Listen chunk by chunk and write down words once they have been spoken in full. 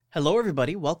Hello,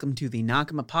 everybody. Welcome to the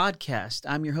Nakama Podcast.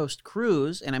 I'm your host,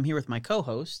 Cruz, and I'm here with my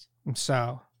co-host,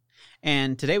 Sal.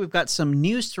 And today we've got some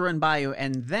news to run by you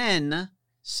and then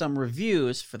some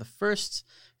reviews for the first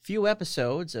few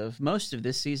episodes of most of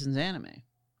this season's anime.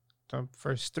 The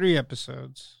first 3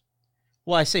 episodes.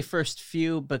 Well, I say first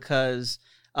few because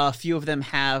a few of them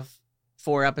have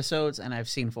 4 episodes, and I've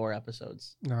seen 4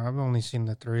 episodes. No, I've only seen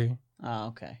the 3. Oh,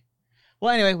 okay.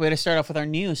 Well, anyway, we're going to start off with our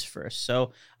news first.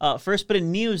 So, first bit of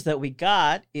news that we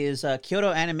got is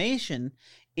Kyoto Animation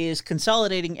is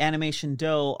consolidating Animation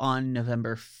Do on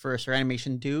November 1st, or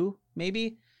Animation Do,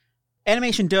 maybe?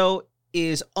 Animation Do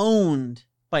is owned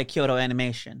by Kyoto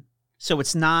Animation. So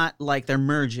it's not like they're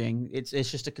merging. It's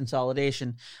just a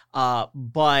consolidation.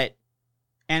 But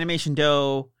Animation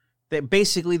Do,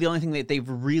 basically the only thing that they've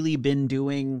really been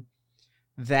doing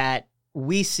that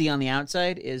we see on the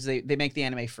outside is they make the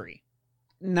anime free.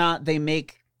 They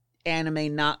make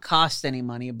anime not cost any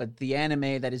money, but the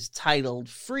anime that is titled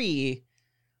free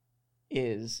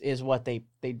is what they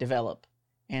develop.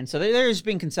 And so they're just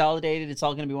being consolidated. It's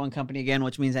all going to be one company again,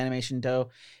 which means Animation Do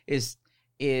is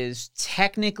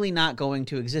technically not going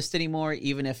to exist anymore,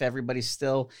 even if everybody's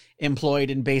still employed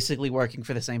and basically working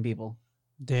for the same people.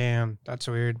 Damn, that's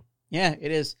weird. Yeah,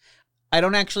 it is. I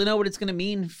don't actually know what it's going to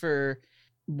mean for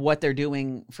what they're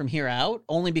doing from here out,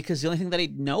 only because the only thing that I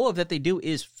know of that they do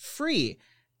is free.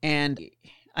 And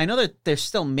I know that they're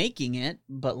still making it,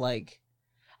 but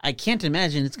I can't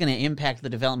imagine it's going to impact the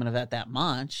development of that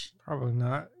much. Probably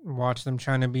not. Watch them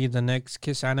trying to be the next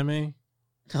Kiss anime.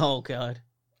 Oh, God.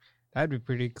 That'd be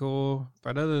pretty cool.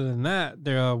 But other than that,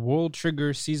 their World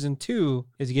Trigger Season 2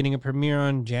 is getting a premiere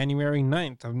on January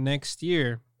 9th of next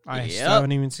year. I still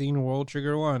haven't even seen World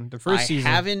Trigger 1, the first season.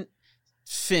 I haven't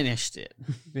finished it.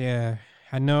 Yeah.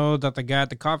 I know that the guy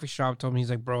at the coffee shop told me, he's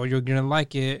like, bro, you're going to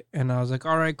like it. And I was like,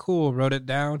 all right, cool. Wrote it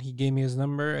down. He gave me his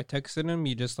number. I texted him.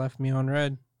 He just left me on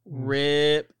red.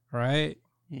 RIP. Right?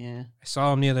 Yeah. I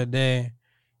saw him the other day,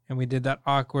 and we did that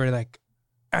awkward,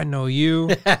 I know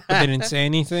you, but didn't say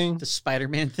anything. The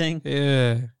Spider-Man thing?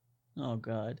 Yeah. Oh,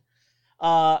 God.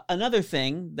 Another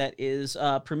thing that is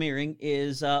premiering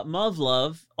is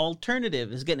Muv-Luv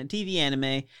Alternative is getting a TV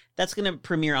anime that's going to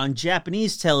premiere on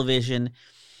Japanese television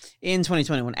in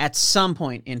 2021, at some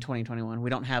point in 2021. We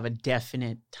don't have a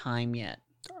definite time yet.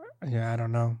 Yeah, I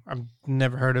don't know. I've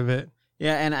never heard of it.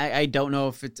 Yeah, and I don't know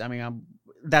if it's,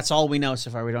 that's all we know so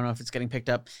far. We don't know if it's getting picked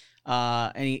up.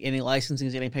 Any licensing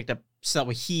is getting picked up so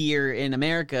here in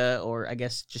America, or I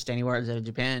guess just anywhere outside of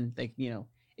Japan.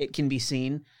 It can be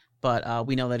seen. But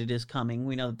we know that it is coming.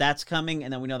 We know that that's coming,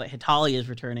 and then we know that Hitalia is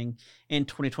returning in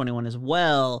 2021 as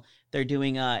well. They're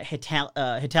doing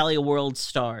Hitalia World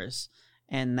Stars,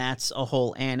 and that's a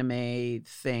whole anime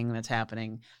thing that's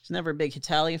happening. I was never a big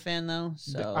Hitalia fan, though.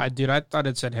 So I thought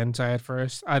it said hentai at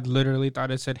first. I literally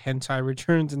thought it said hentai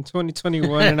returns in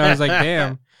 2021, and I was like,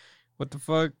 damn, what the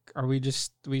fuck? We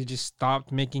just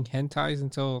stopped making hentais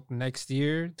until next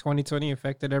year? 2020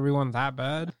 affected everyone that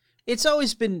bad? It's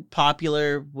always been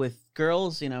popular with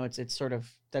girls. It's sort of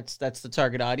that's the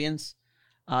target audience.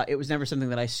 It was never something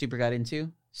that I super got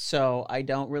into, so I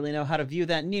don't really know how to view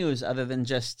that news other than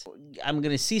just I'm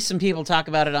gonna see some people talk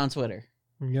about it on Twitter.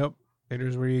 Yep,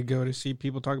 Twitter's where you go to see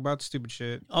people talk about stupid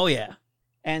shit. Oh yeah,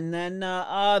 and then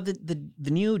the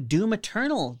new Doom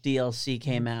Eternal DLC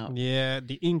came out. Yeah,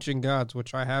 the Ancient Gods,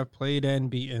 which I have played and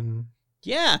beaten.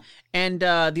 Yeah, and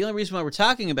the only reason why we're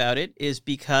talking about it is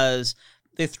because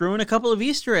they threw in a couple of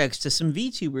Easter eggs to some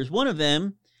VTubers. One of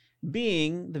them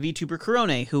being the VTuber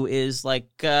Korone, who is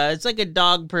it's like a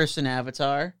dog person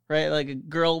avatar, right? Like a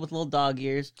girl with little dog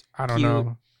ears. I don't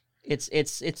know. It's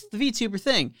the VTuber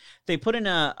thing. They put in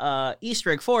a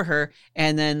Easter egg for her,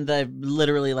 and then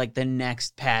literally the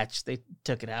next patch they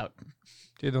took it out.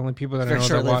 Dude, the only people that I know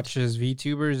that watches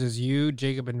VTubers is you,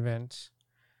 Jacob, and Vince.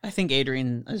 I think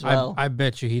Adrian as well. I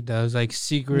bet you he does,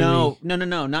 secretly. No,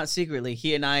 not secretly.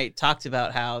 He and I talked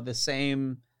about how the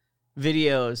same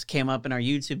videos came up in our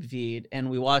YouTube feed, and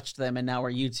we watched them, and now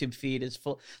our YouTube feed is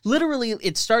full. Literally,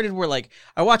 it started where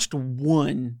I watched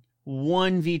one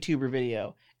VTuber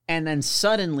video, and then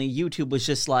suddenly YouTube was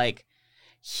just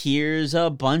here's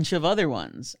a bunch of other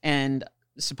ones. And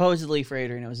supposedly for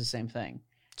Adrian, it was the same thing.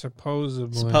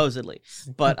 Supposedly.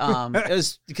 But it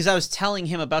was because I was telling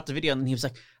him about the video, and he was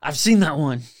like, I've seen that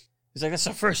one. He's like, that's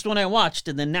the first one I watched,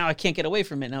 and then now I can't get away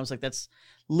from it. And I was like, that's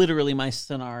literally my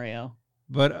scenario.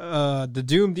 But the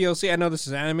Doom DLC, I know this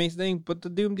is an anime thing, but the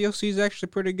Doom DLC is actually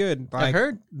pretty good. I've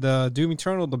heard. The Doom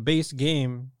Eternal, the base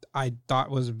game, I thought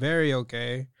was very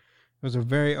okay. It was a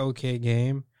very okay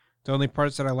game. The only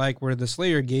parts that I like were the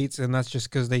Slayer gates, and that's just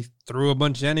because they threw a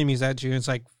bunch of enemies at you, and it's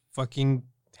fucking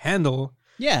handle.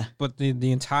 Yeah. But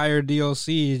the entire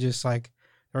DLC is just like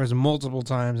there was multiple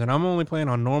times, and I'm only playing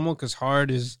on normal because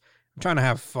hard is I'm trying to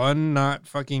have fun, not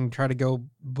fucking try to go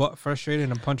butt frustrated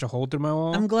and punch a hole through my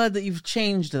wall. I'm glad that you've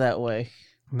changed that way.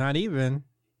 Not even.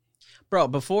 Bro,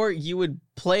 before you would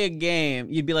play a game,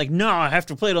 you'd be like, no, I have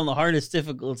to play it on the hardest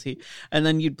difficulty. And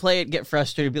then you'd play it, get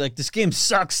frustrated, be like, this game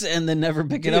sucks, and then never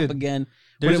pick it up again.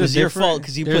 But it was your fault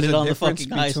because you put it on the fucking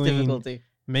highest difficulty.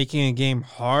 Making a game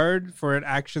hard for it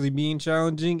actually being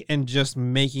challenging and just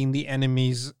making the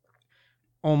enemies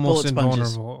almost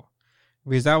invulnerable.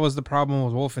 Because that was the problem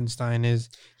with Wolfenstein is...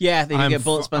 Yeah, they get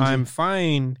bullet spongy. I'm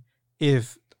fine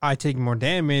if I take more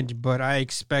damage, but I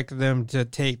expect them to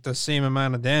take the same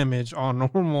amount of damage on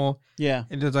normal. Yeah.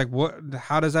 And it's like,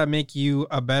 how does that make you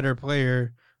a better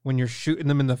player when you're shooting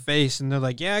them in the face and they're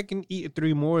like, yeah, I can eat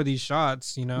 3 more of these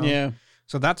shots, you know? Yeah.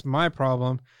 So that's my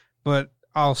problem. But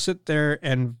I'll sit there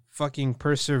and fucking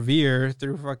persevere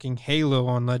through fucking Halo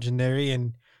on Legendary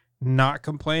and not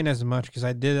complain as much because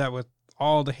I did that with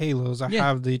all the Halos. I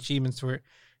have the achievements for it.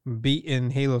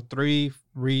 Beaten Halo 3,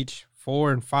 Reach,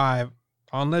 4, and 5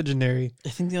 on Legendary. I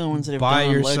think the only ones that have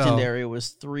done on Legendary was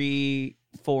 3,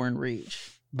 4, and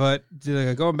Reach. But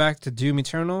going back to Doom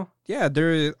Eternal, yeah,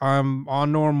 I'm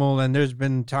on normal, and there's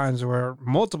been times where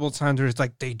multiple times where it's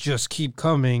like they just keep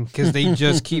coming because they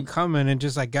just keep coming and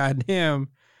just like goddamn.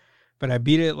 But I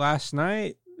beat it last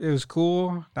night. It was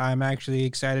cool. I'm actually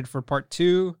excited for part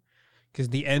 2 because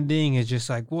the ending is just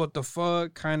like what the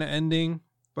fuck kind of ending.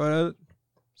 But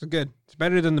it's good. It's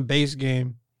better than the base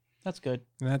game. That's good.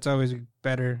 And that's always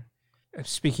better.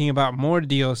 Speaking about more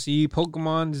DLC,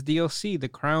 Pokemon's DLC, The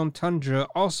Crown Tundra,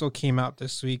 also came out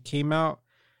this week. Came out,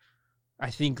 I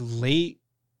think, late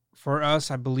for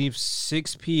us. I believe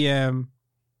 6 p.m.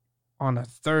 on a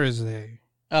Thursday.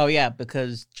 Oh, yeah,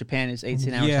 because Japan is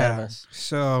 18 hours ahead of us.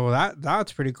 So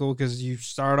that's pretty cool because you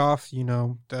start off, you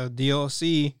know, the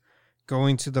DLC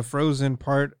going to the frozen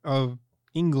part of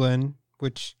England,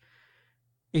 which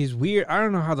is weird. I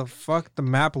don't know how the fuck the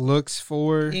map looks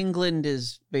for. England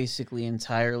is basically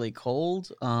entirely cold.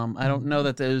 I don't know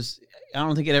that I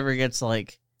don't think it ever gets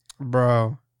like,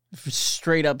 bro,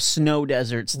 straight up snow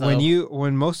deserts though.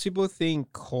 When most people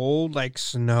think cold like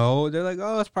snow, they're like,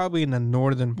 oh, it's probably in the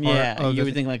northern part. Yeah, you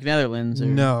would think like Netherlands. Or...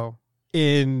 No,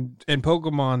 in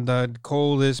Pokemon, the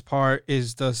coldest part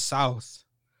is the south.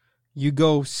 You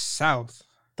go south.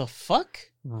 The fuck?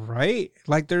 Right?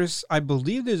 Like I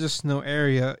believe there's a snow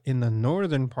area in the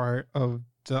northern part of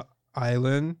the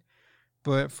island,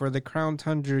 but for the Crown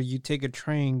Tundra, you take a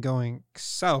train going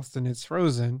south and it's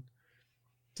frozen.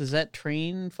 Does that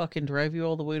train fucking drive you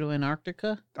all the way to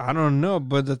Antarctica? I don't know,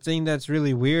 but the thing that's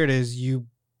really weird is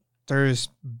there's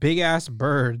big ass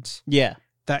birds. Yeah.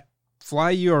 That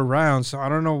fly you around, so I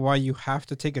don't know why you have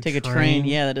to take a train.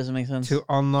 Yeah, that doesn't make sense. To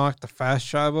unlock the fast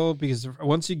travel, because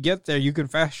once you get there, you can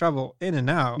fast travel in and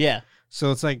out. Yeah.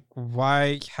 So it's like,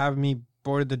 why have me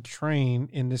board the train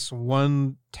in this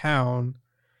one town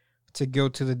to go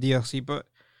to the DLC? But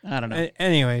I don't know.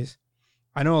 Anyways,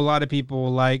 I know a lot of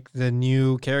people like the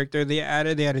new character they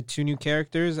added. They added 2 new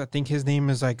characters. I think his name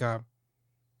is like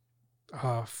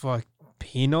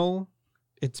Penal.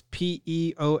 It's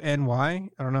Peony. I don't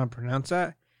know how to pronounce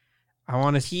that. I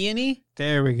want to... Peony?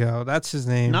 There we go. That's his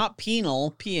name. Not penal,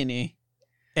 peony.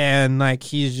 And like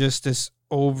he's just this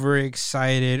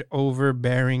overexcited,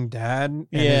 overbearing dad. And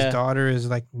his daughter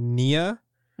is like Nia.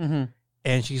 Mm-hmm.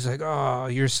 And she's like, oh,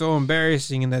 you're so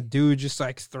embarrassing. And that dude just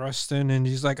like thrusting. And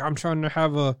he's like, I'm trying to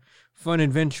have a fun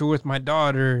adventure with my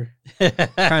daughter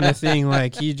kind of thing.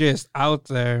 Like he just out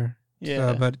there.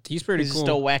 Yeah, but he's pretty cool. He's just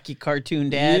a wacky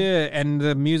cartoon dad. Yeah, and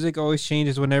the music always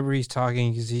changes whenever he's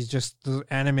talking because he's just the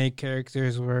anime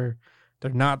characters where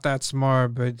they're not that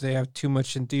smart, but they have too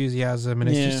much enthusiasm, and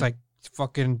it's just like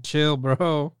fucking chill,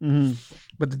 bro. Mm-hmm.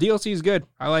 But the DLC is good.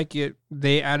 I like it.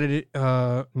 They added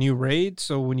new raid,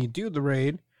 so when you do the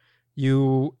raid,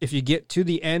 if you get to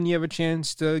the end, you have a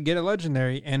chance to get a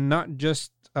legendary, and not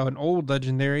just an old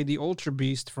legendary, the Ultra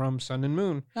Beast from Sun and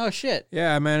Moon. Oh shit!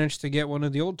 Yeah, I managed to get one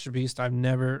of the Ultra Beast. I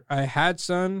had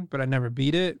Sun, but I never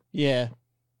beat it. Yeah,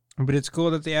 but it's cool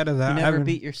that they added that. You never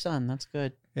beat your son. That's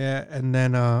good. Yeah, and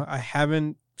then I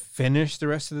haven't finished the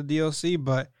rest of the DLC,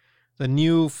 but the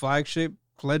new flagship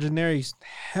legendary is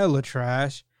hella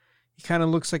trash. He kind of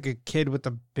looks like a kid with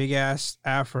a big ass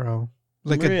afro,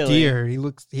 like a deer. He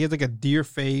has like a deer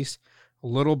face. A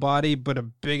little body, but a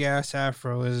big ass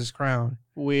afro is his crown.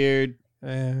 Weird.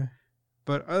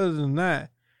 But other than that,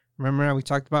 remember how we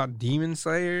talked about Demon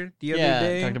Slayer the other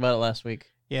day? Yeah, talked about it last week.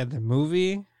 Yeah, the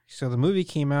movie. So the movie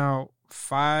came out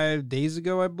 5 days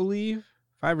ago, I believe.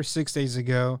 5 or 6 days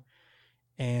ago.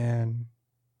 And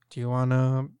do you want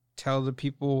to tell the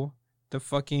people the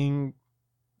fucking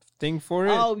thing for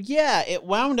it? Oh yeah, it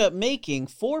wound up making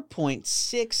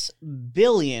 4.6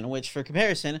 billion, which for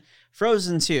comparison,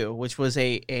 Frozen 2, which was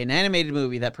an animated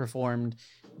movie that performed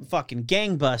fucking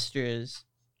gangbusters,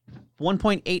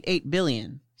 1.88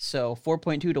 billion. So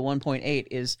 4.2 to 1.8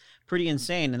 is pretty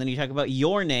insane. And then you talk about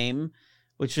Your Name,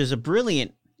 which is a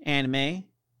brilliant anime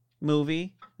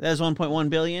movie. That was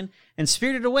 1.1 billion. And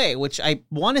Spirited Away, which I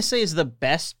want to say is the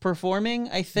best performing,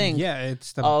 I think. Yeah,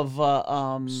 it's the of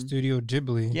Studio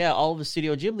Ghibli. Yeah, all of the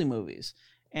Studio Ghibli movies.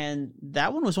 And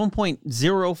that one was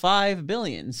 1.05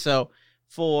 billion. So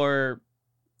for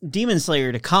Demon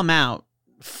Slayer to come out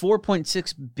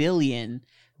 4.6 billion,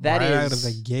 that right is out of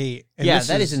the gate. And yeah,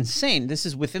 that is insane. This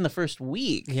is within the first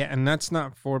week. Yeah, and that's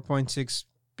not 4.6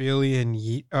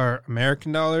 billion or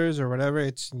American dollars or whatever.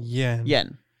 It's yen.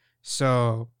 Yen.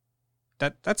 So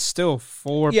that's still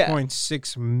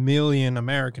 4.6 million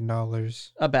American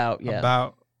dollars.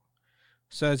 About.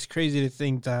 So it's crazy to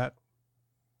think that.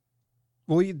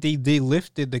 Well, they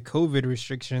lifted the COVID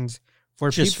restrictions for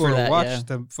Just people for to that, watch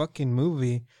the fucking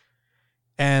movie.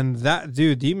 And that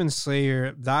dude, Demon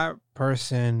Slayer, that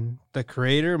person, the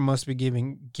creator, must be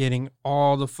getting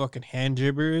all the fucking hand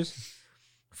jibbers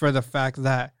for the fact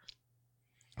that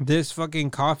this fucking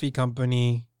coffee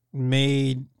company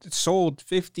sold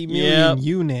 50 million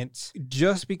units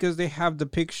just because they have the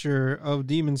picture of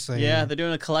Demon Slayer. Yeah, they're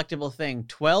doing a collectible thing.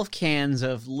 12 cans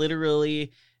of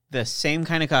literally the same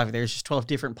kind of coffee. There's just 12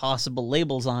 different possible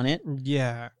labels on it.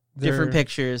 Yeah. Different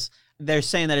pictures. They're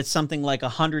saying that it's something like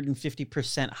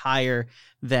 150% higher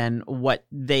than what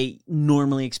they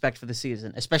normally expect for the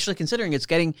season, especially considering it's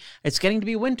getting to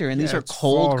be winter and these are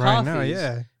cold coffees. Right now,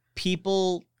 yeah.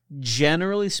 People,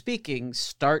 generally speaking,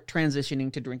 start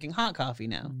transitioning to drinking hot coffee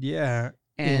now. Yeah.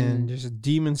 And just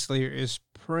Demon Slayer is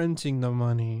printing the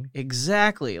money.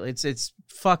 Exactly. It's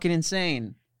fucking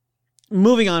insane.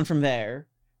 Moving on from there,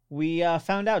 we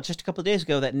found out just a couple of days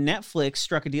ago that Netflix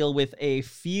struck a deal with a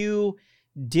few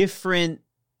different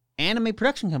anime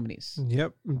production companies.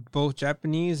 Yep, both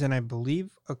Japanese and I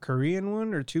believe a Korean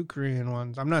one or two Korean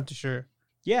ones. I'm not too sure.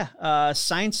 Yeah,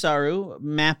 Science Saru,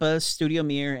 Mappa, Studio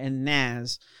Mir, and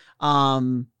Naz.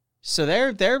 So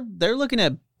they're looking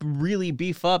to really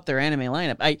beef up their anime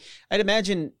lineup. I'd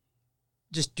imagine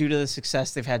just due to the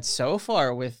success they've had so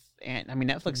far with,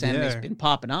 Netflix anime's been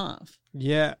popping off.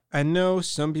 Yeah, I know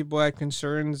some people had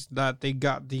concerns that they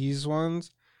got these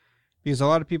ones because a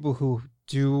lot of people who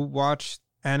do watch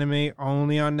anime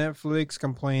only on Netflix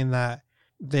complain that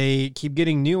they keep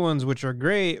getting new ones, which are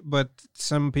great, but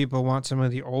some people want some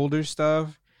of the older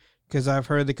stuff because I've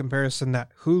heard the comparison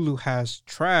that Hulu has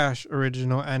trash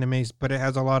original animes, but it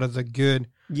has a lot of the good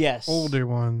older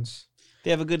ones. They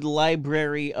have a good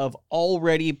library of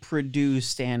already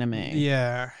produced anime.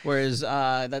 Yeah. Whereas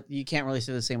that you can't really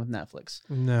say the same with Netflix.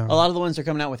 No. A lot of the ones they're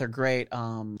coming out with are great.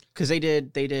 Because they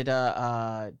did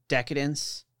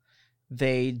Decadence.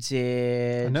 They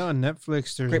did. I know on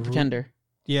Netflix there's Great Pretender.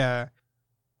 Yeah,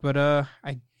 but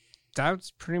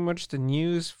that's pretty much the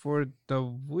news for the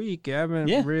week. I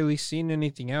haven't really seen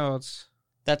anything else.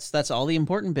 That's all the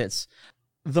important bits.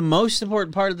 The most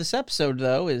important part of this episode,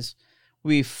 though, is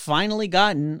we've finally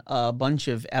gotten a bunch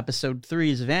of episode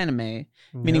 3s of anime,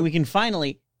 meaning we can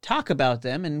finally talk about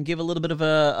them and give a little bit of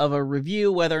a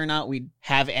review, whether or not we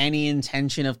have any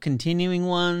intention of continuing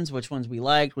ones, which ones we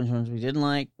liked, which ones we didn't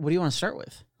like. What do you want to start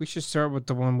with? We should start with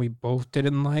the one we both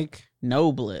didn't like.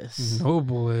 Noblesse.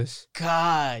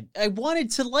 God, I wanted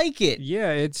to like it.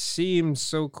 Yeah, it seemed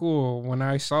so cool. When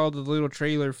I saw the little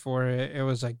trailer for it, it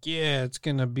was like, yeah, it's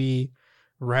going to be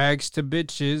rags to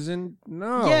bitches, and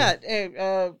no. Yeah, it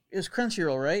was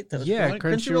Crunchyroll, right?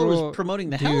 Crunchyroll was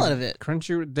promoting the hell out of it.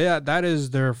 Crunchyroll, that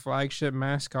is their flagship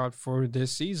mascot for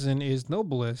this season is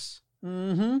Noblesse.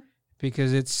 Mm-hmm.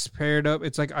 Because it's paired up.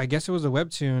 It's like, I guess it was a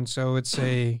webtoon, so it's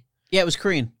a... Yeah, it was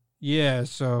Korean. Yeah,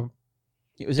 so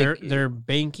it was they're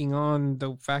banking on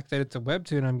the fact that it's a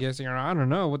webtoon, I'm guessing, or I don't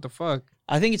know, what the fuck.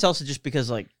 I think it's also just because,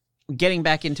 like, getting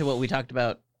back into what we talked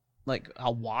about like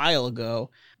a while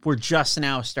ago, we're just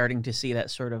now starting to see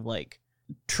that sort of like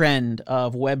trend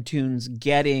of webtoons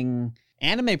getting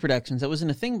anime productions that wasn't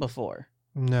a thing before.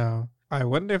 No, I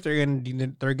wonder if they're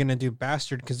gonna do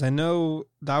Bastard, because I know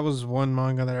that was one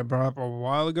manga that I brought up a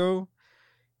while ago,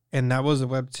 and that was a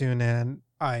webtoon, and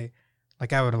I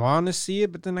would want to see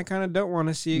it, but then I kind of don't want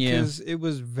to see it because it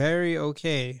was very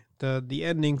okay. The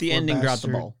ending dropped the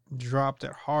ball, dropped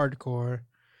it hardcore,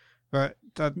 but.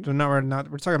 We're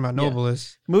talking about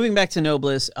Noblesse. Moving back to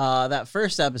Noblesse, that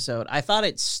first episode, I thought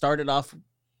it started off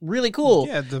really cool.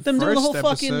 Yeah, the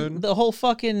whole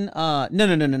fucking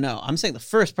no. I'm saying the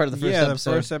first part of the first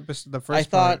episode. The first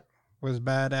part. was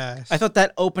badass. I thought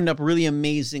that opened up really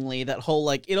amazingly. That whole,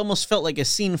 like, it almost felt like a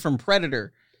scene from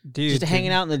Predator. Dude, just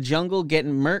hanging out in the jungle,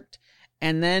 getting murked.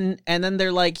 And then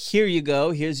they're like, here you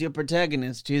go. Here's your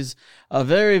protagonist. He's a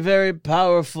very, very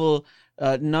powerful,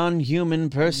 non-human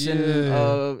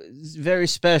person, very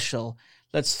special.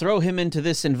 Let's throw him into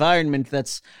this environment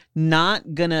that's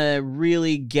not gonna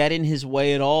really get in his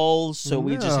way at all. So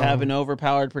we just have an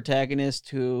overpowered protagonist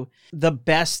who the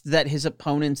best that his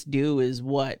opponents do is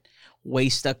what?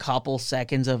 Waste a couple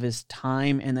seconds of his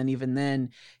time. And then even then,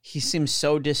 he seems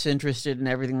so disinterested in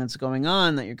everything that's going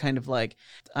on that you're kind of like,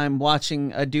 I'm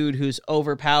watching a dude who's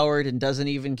overpowered and doesn't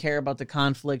even care about the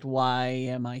conflict. Why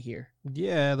am I here?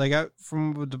 Yeah, like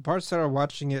from the parts that are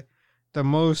watching it, the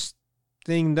most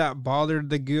thing that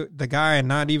bothered the guy, and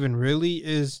not even really,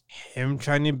 is him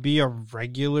trying to be a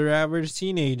regular average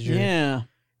teenager. Yeah.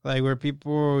 Like where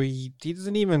people, he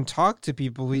doesn't even talk to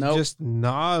people. He just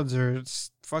nods or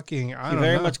fucking, I don't know. He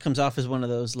very much comes off as one of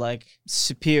those like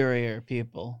superior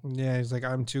people. Yeah, he's like,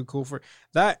 I'm too cool for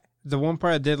that. The one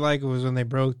part I did like was when they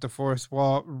broke the fourth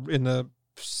wall in the,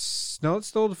 no, it's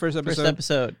still the first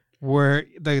episode. Where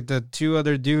the two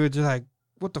other dudes are like,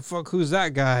 what the fuck, who's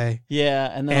that guy?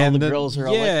 Yeah, and then all the girls are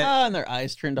all like, and their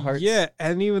eyes turn to hearts. Yeah,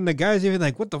 and even the guys even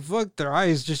like, what the fuck, their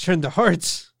eyes just turned to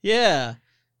hearts. Yeah.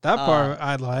 That part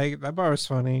I like. That part was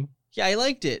funny. Yeah, I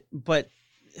liked it, but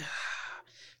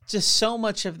just so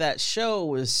much of that show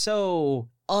was so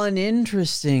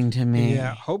uninteresting to me.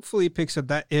 Yeah, hopefully it picks up.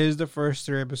 That is the first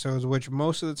 3 episodes, which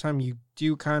most of the time you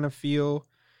do kind of feel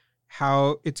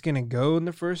how it's going to go in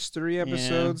the first 3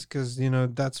 episodes, because, you know,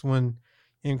 that's when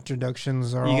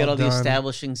introductions are all done. You get all the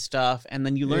establishing stuff, and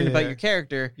then you learn about your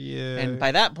character. Yeah. And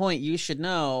by that point, you should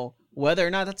know whether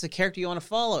or not that's a character you want to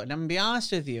follow. And I'm going to be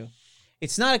honest with you.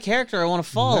 It's not a character I want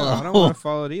to follow. No, I don't want to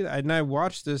follow it either. And I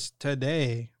watched this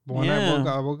today. But when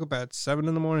I woke up at 7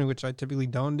 a.m, which I typically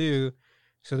don't do.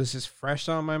 So this is fresh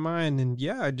on my mind. And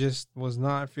yeah, I just was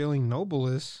not feeling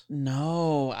Nobilis.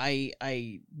 No,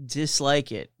 I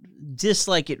dislike it.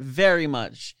 Dislike it very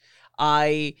much.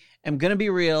 I am going to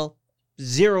be real.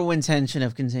 Zero intention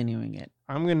of continuing it.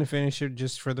 I'm going to finish it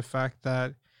just for the fact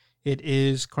that it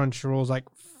is Crunchyroll's like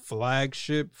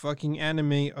flagship fucking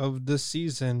anime of the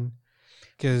season.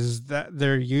 Because that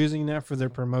they're using that for their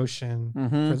promotion,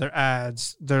 for their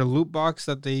ads. Their loot box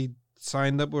that they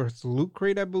signed up with, Loot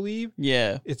Crate, I believe.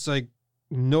 Yeah. It's like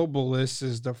Nobilis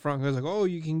is the front. It's like, oh,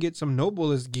 you can get some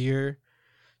Nobilis gear.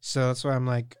 So that's why I'm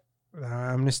like,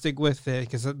 I'm going to stick with it.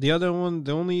 Because the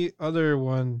only other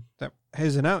one that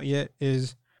hasn't out yet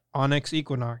is Onyx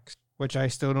Equinox, which I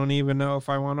still don't even know if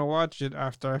I want to watch it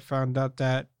after I found out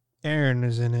that Eren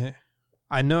is in it.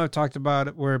 I know I've talked about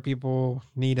it where people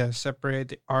need to separate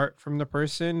the art from the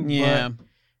person. Yeah. But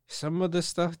some of the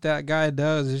stuff that guy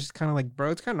does is just kind of like,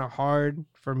 bro, it's kind of hard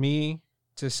for me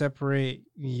to separate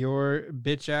your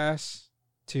bitch ass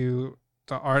to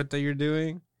the art that you're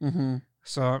doing. Mm-hmm.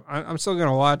 So I'm still going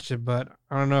to watch it, but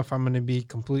I don't know if I'm going to be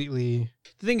completely...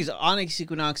 The thing is, Onyx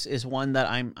Equinox is one that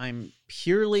I'm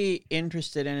purely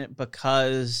interested in it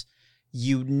because...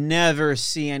 You never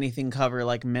see anything cover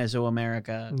like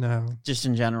Mesoamerica, no, just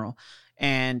in general.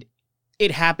 And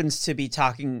it happens to be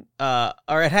talking,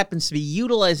 or it happens to be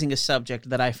utilizing a subject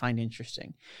that I find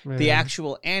interesting. Yeah. The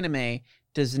actual anime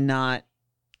does not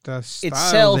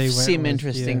itself seem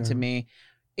interesting to me.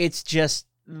 It's just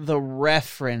the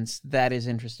reference that is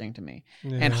interesting to me.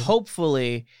 Yeah. And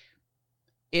hopefully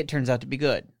it turns out to be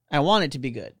good. I want it to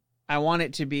be good. I want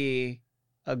it to be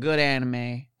a good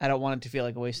anime. I don't want it to feel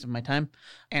like a waste of my time.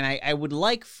 And I would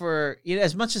like for, you know,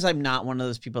 as much as I'm not one of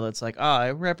those people that's like,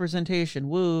 representation,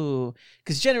 woo.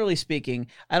 Because generally speaking,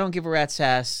 I don't give a rat's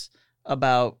ass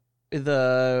about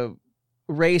the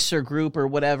race or group or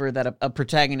whatever that a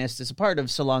protagonist is a part of,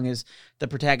 so long as the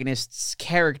protagonist's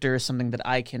character is something that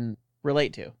I can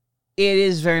relate to. It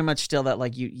is very much still that,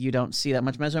 like, you don't see that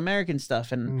much Mesoamerican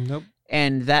stuff. And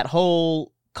and that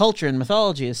whole culture and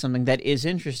mythology is something that is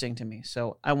interesting to me.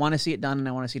 So I want to see it done, and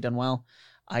I want to see it done well.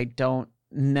 I don't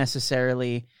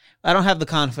have the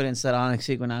confidence that Onyx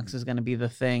Equinox is going to be the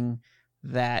thing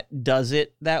that does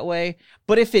it that way.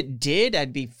 But if it did,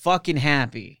 I'd be fucking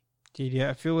happy. Dude, yeah,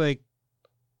 I feel like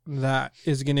that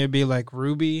is going to be like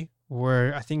Ruby,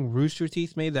 where I think Rooster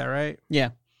Teeth made that, right? Yeah.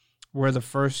 Where the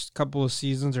first couple of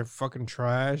seasons are fucking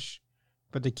trash,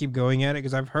 but they keep going at it.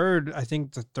 Because I've heard, I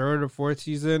think the 3rd or 4th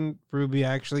season, Ruby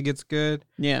actually gets good.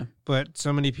 Yeah. But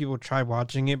so many people try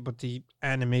watching it, but the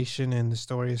animation and the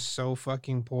story is so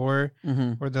fucking poor,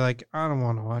 where they're like, I don't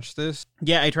want to watch this.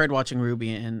 Yeah, I tried watching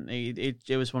Ruby, and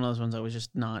it was one of those ones that was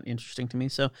just not interesting to me,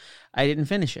 so I didn't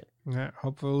finish it. Yeah,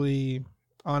 hopefully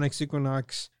Onyx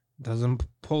Equinox doesn't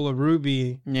pull a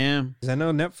Ruby. Yeah. 'Cause I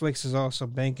know Netflix is also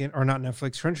banking, or not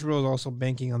Netflix, Crunchyroll is also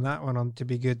banking on that one to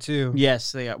be good too.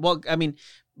 Yes, they are. Well, I mean,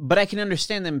 but I can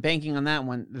understand them banking on that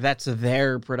one. That's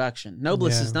their production.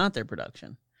 Noblesse is not their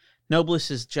production. Noblesse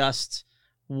is just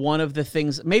one of the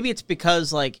things. Maybe it's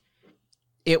because like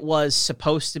it was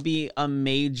supposed to be a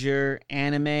major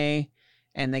anime,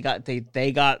 and they got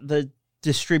the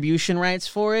distribution rights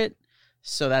for it.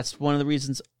 So that's one of the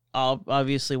reasons,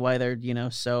 obviously, why they're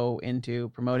so into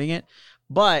promoting it.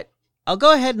 But I'll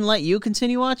go ahead and let you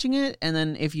continue watching it, and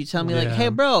then if you tell me like, hey,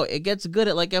 bro, it gets good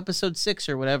at like episode 6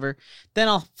 or whatever, then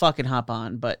I'll fucking hop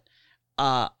on. But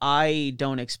I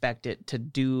don't expect it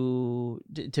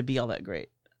to be all that great.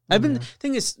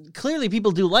 Thing is, clearly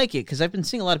people do like it, because I've been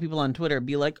seeing a lot of people on Twitter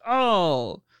be like,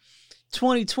 oh,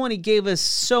 2020 gave us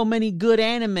so many good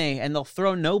anime, and they'll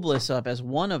throw Noblesse up as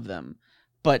one of them.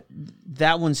 But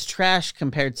that one's trash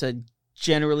compared to,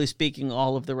 generally speaking,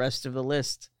 all of the rest of the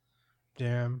list.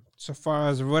 Yeah. So far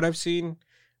as what I've seen,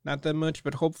 not that much,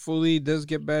 but hopefully it does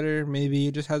get better. Maybe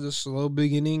it just has a slow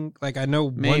beginning. Like I know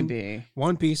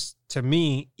One Piece, to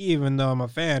me, even though I'm a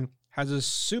fan, has a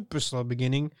super slow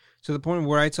beginning, to the point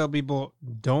where I tell people,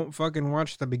 don't fucking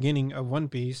watch the beginning of One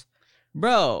Piece.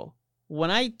 Bro, when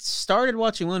I started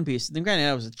watching One Piece, then granted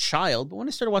I was a child, but when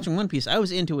I started watching One Piece, I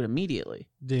was into it immediately.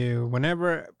 Dude,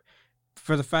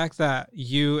 for the fact that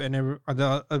you and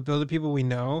the other people we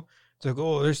know, it's like,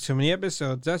 oh, there's too many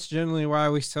episodes. That's generally why I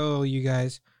always tell you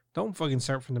guys, don't fucking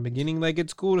start from the beginning. Like,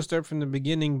 it's cool to start from the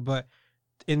beginning, but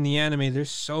in the anime,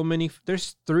 there's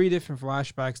 3 different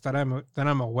flashbacks that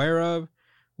I'm aware of,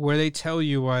 where they tell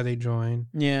you why they join.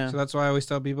 Yeah. So that's why I always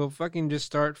tell people, fucking just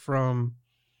start from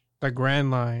the Grand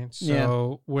Line.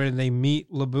 So where they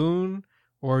meet Laboon,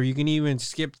 or you can even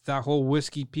skip that whole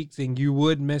Whiskey Peak thing. You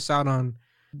would miss out on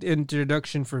the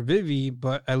introduction for Vivi,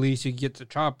 but at least you get to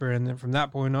Chopper, and then from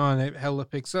that point on, it hella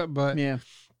picks up. But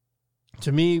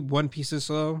to me, One Piece is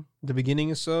slow. The beginning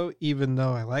is slow, even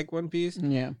though I like One Piece.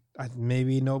 Yeah.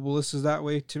 Maybe Noblesse is that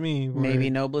way to me. Maybe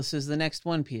Noblesse is the next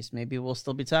One Piece. Maybe we'll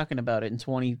still be talking about it in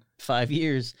 25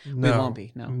 years. No, we won't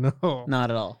be. No, not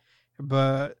at all.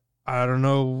 But I don't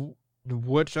know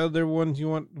which other ones you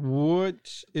want.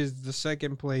 Which is the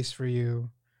second place for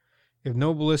you? If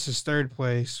Noblesse is third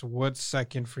place, what's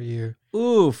second for you?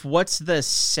 Oof, what's the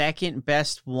second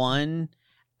best one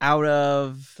out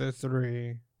of the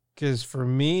 3? Because for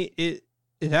me, it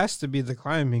has to be the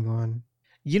climbing one.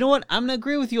 You know what? I'm going to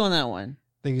agree with you on that one.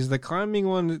 Because the climbing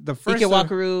one, the first...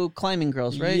 Ikewakaru Climbing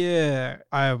Girls, right? Yeah.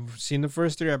 I've seen the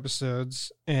first 3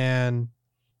 episodes, and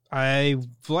I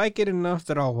like it enough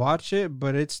that I'll watch it,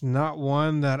 but it's not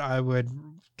one that I would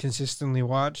consistently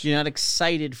watch. You're not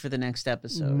excited for the next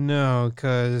episode? No,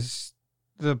 because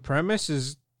the premise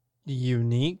is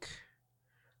unique.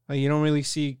 Like, you don't really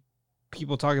see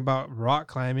people talk about rock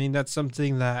climbing. That's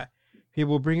something that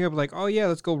people bring up, like, oh yeah,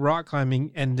 let's go rock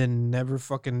climbing, and then never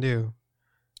fucking do.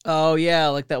 Oh yeah,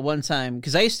 like that one time,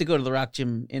 because I used to go to the rock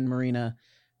gym in Marina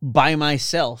by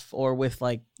myself or with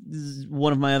like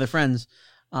one of my other friends,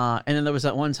 and then there was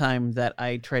that one time that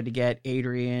I tried to get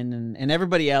Adrian and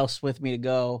everybody else with me to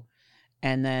go,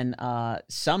 and then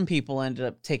some people ended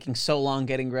up taking so long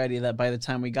getting ready that by the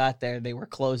time we got there, they were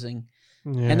closing.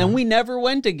 Yeah. And then we never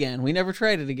went again. We never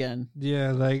tried it again.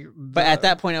 Yeah, like... But at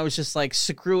that point, I was just like,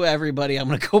 screw everybody. I'm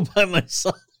going to go by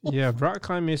myself. Yeah, rock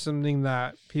climbing is something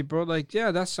that people are like, yeah,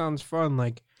 that sounds fun.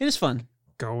 Like, it is fun.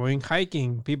 Going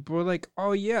hiking. People are like,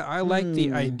 oh, yeah, I like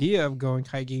the idea of going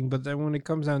hiking. But then when it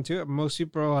comes down to it, most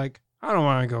people are like, I don't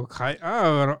want to go hiking.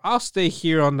 I'll stay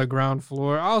here on the ground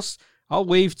floor. I'll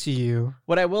wave to you.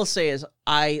 What I will say is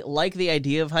I like the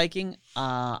idea of hiking.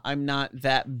 I'm not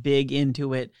that big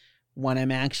into it when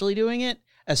I'm actually doing it.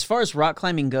 As far as rock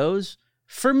climbing goes,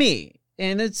 for me,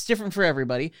 and it's different for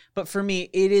everybody, but for me,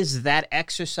 it is that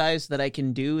exercise that I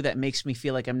can do that makes me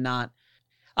feel like I'm not...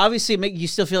 Obviously, you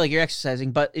still feel like you're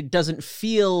exercising, but it doesn't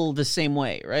feel the same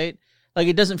way, right? Like,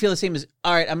 it doesn't feel the same as,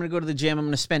 all right, I'm going to go to the gym, I'm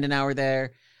going to spend an hour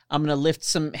there, I'm going to lift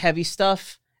some heavy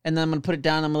stuff, and then I'm going to put it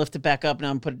down, I'm going to lift it back up, now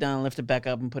I'm going to put it down, lift it back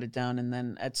up, and put it down, and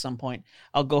then at some point,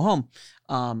 I'll go home.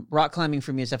 Rock climbing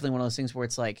for me is definitely one of those things where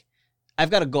it's like, I've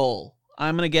got a goal.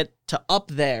 I'm going to get to up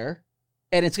there,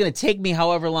 and it's going to take me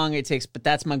however long it takes, but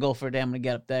that's my goal for the day. I'm going to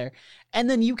get up there. And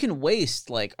then you can waste,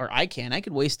 I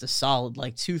could waste a solid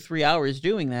 2-3 hours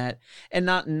doing that and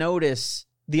not notice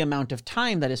the amount of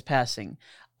time that is passing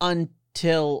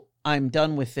until I'm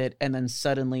done with it, and then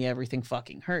suddenly everything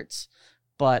fucking hurts.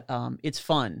 But it's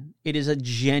fun. It is a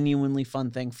genuinely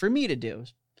fun thing for me to do.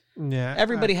 Yeah.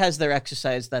 Everybody has their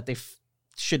exercise that they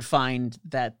should find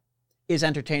that is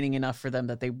entertaining enough for them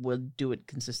that they would do it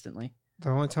consistently. The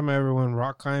only time I ever went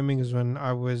rock climbing is when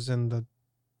I was in the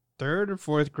 3rd or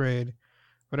 4th grade,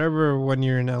 whatever, when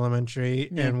you're in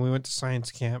elementary, and we went to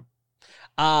science camp.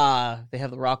 They have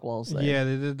the rock walls there. Yeah,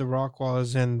 they did the rock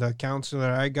walls, and the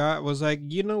counselor I got was like,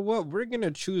 you know what? We're going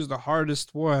to choose the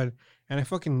hardest one. And I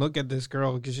fucking look at this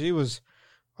girl because she was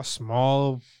a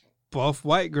small, buff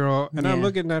white girl. And I'm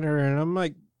looking at her and I'm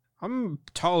like, I'm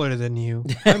taller than you.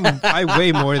 I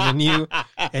weigh more than you.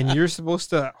 And you're supposed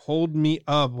to hold me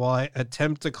up while I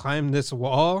attempt to climb this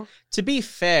wall? To be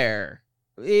fair,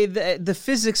 the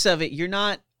physics of it, you're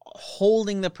not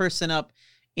holding the person up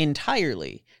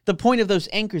entirely. The point of those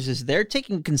anchors is they're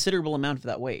taking a considerable amount of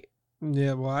that weight.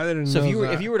 Yeah, well, I didn't know. So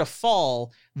if you were to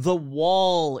fall, the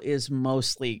wall is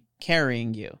mostly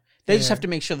carrying you. They just have to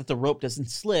make sure that the rope doesn't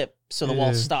slip, so the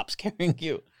wall stops carrying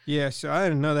you. Yeah, so I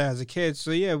didn't know that as a kid.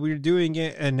 So yeah, we were doing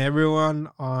it, and everyone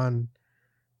on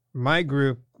my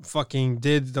group fucking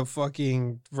did the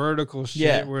fucking vertical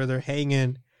shit where they're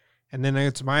hanging, and then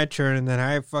it's my turn, and then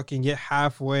I fucking get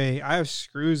halfway. I have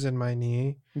screws in my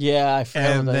knee. Yeah, I forgot.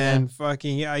 And then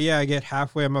fucking I get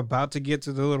halfway. I'm about to get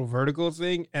to the little vertical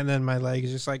thing, and then my leg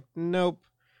is just like, nope,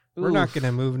 we're not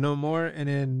gonna move no more. And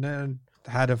then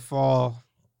I had to fall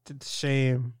to the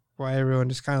shame. Why everyone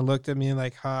just kind of looked at me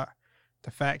like, "Ha,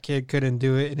 the fat kid couldn't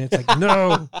do it." And it's like,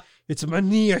 no, it's my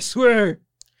knee. I swear.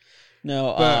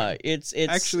 No, it's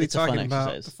actually it's talking a fun about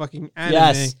exercise. the fucking anime.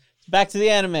 Yes, back to the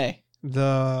anime.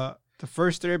 The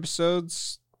first 3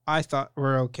 episodes I thought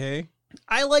were okay.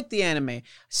 I like the anime.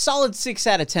 Solid 6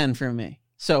 out of 10 for me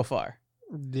so far.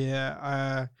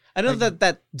 Yeah, I know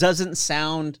that doesn't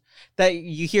sound, that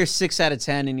you hear 6 out of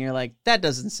 10 and you're like, that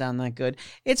doesn't sound that good.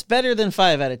 It's better than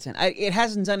 5 out of 10. It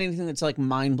hasn't done anything that's like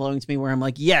mind blowing to me where I'm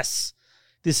like, yes,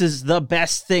 this is the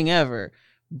best thing ever.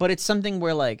 But it's something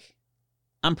where like,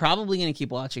 I'm probably going to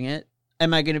keep watching it.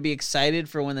 Am I going to be excited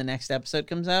for when the next episode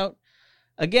comes out?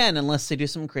 Again, unless they do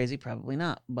something crazy, probably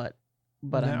not. But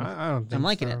no, I don't think I'm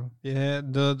liking so. it. Yeah,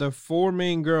 the 4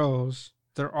 main girls,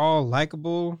 they're all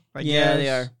likable. I guess. They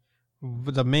are.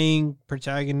 The main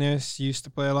protagonist used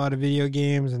to play a lot of video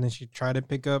games, and then she tried to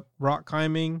pick up rock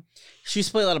climbing. She used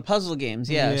to play a lot of puzzle games.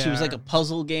 Yeah, she was like a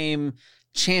puzzle game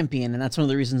champion, and that's one of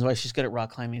the reasons why she's good at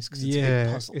rock climbing, is because it's a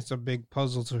big puzzle. It's a big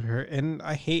puzzle to her. And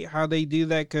I hate how they do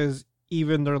that, because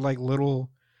even their like little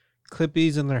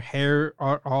clippies in their hair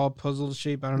are all puzzle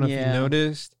shape. I don't know if you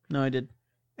noticed. No, I did.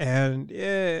 And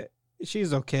yeah,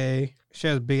 she's okay. She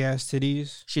has big ass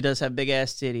titties. She does have big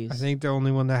ass titties. I think the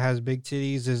only one that has big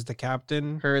titties is the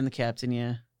captain. Her and the captain,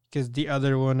 yeah. Because the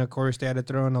other one, of course, they had to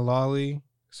throw in a lolly.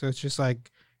 So it's just like,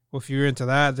 well, if you're into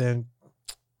that, then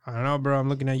I don't know, bro. I'm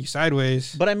looking at you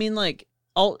sideways. But I mean, like,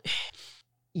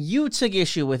 you took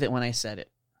issue with it when I said it.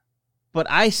 But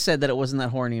I said that it wasn't that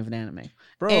horny of an anime.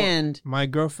 Bro, and my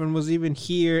girlfriend was even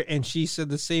here, and she said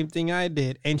the same thing I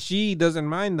did. And she doesn't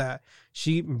mind that.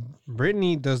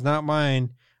 Brittany does not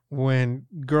mind when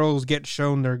girls get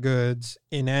shown their goods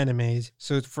in animes.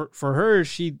 So for her,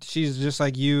 she's just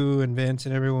like you and Vince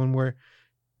and everyone were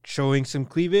showing some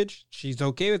cleavage. She's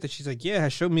okay with it. She's like, yeah,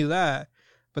 show me that.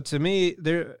 But to me,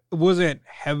 there wasn't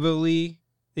heavily,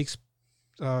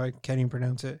 can't even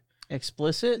pronounce it.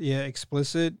 Explicit? Yeah,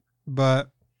 explicit. But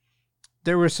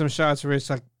there were some shots where it's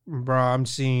like, bro, I'm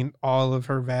seeing all of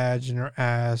her vag and her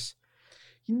ass.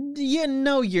 Yeah,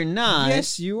 no, you're not.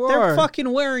 Yes, you are. They're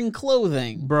fucking wearing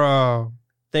clothing. Bro.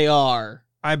 They are.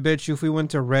 I bet you if we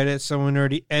went to Reddit, someone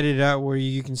already edited out where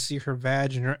you can see her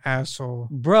vag and her asshole.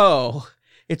 Bro,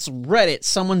 it's Reddit.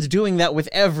 Someone's doing that with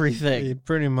everything. Yeah,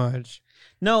 pretty much.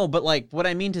 No, but like what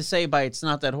I mean to say by it's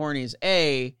not that horny is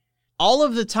all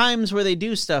of the times where they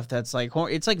do stuff that's like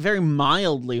it's like very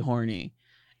mildly horny.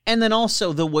 And then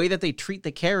also the way that they treat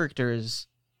the characters,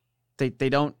 they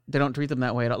don't treat them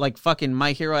that way at all. Like fucking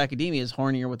My Hero Academia is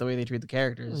hornier with the way they treat the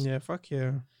characters. Yeah, fuck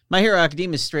yeah. My Hero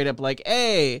Academia is straight up like,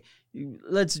 hey,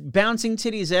 let's bouncing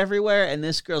titties everywhere, and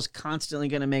this girl's constantly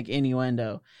gonna make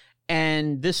innuendo.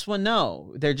 And this one,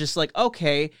 no. They're just like,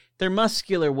 okay, they're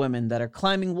muscular women that are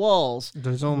climbing walls.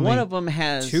 There's only one of them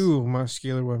has 2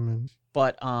 muscular women.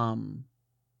 But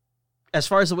as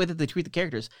far as the way that they treat the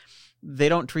characters, they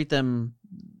don't treat them,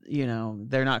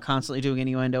 they're not constantly doing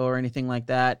innuendo or anything like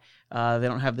that. They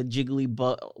don't have the jiggly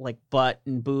butt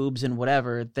and boobs and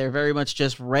whatever. They're very much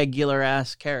just regular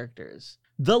ass characters.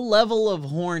 The level of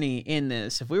horny in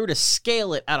this, if we were to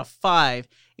scale it out of 5,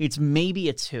 it's maybe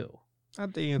a 2. I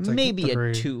think it's like maybe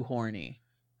a 2 horny.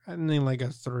 I think like a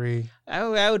 3.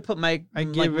 I would put My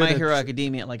Hero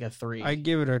Academia at like a 3. I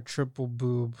give it a triple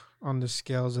boob on the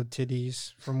scales of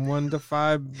titties, from 1 to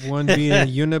 5. 1 being a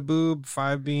uniboob,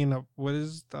 5 being an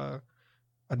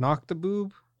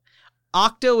octoboob.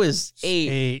 Octo is 8.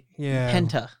 8, yeah.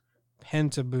 Penta.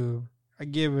 pentaboob. I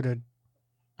give it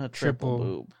a triple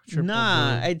boob. Triple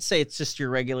Nah, boob. I'd say it's just your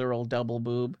regular old double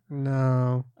boob.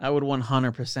 No. I would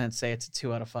 100% say it's a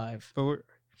 2 out of 5. But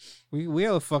we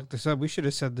all fucked this up. We should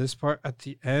have said this part at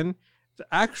the end. The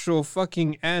actual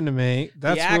fucking anime.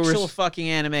 That's the actual fucking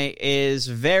anime is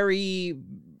very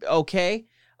okay.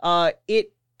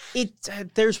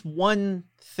 There's one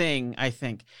thing I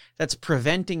think that's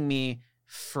preventing me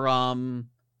from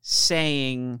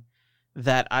saying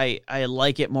that I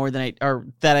like it more than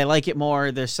that I like it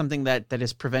more. There's something that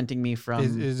is preventing me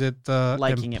from Is it the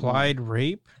liking implied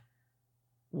rape?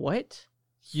 What?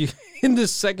 In the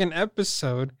second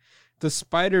episode, the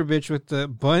spider bitch with the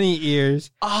bunny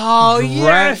ears. Oh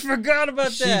yeah, I forgot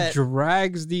about that. She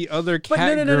drags the other cat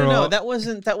but no, girl. That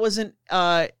wasn't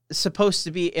supposed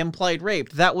to be implied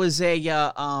rape. That was a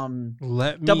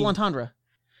double entendre.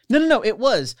 No, it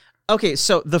was. Okay,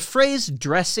 so the phrase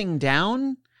dressing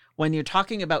down, when you're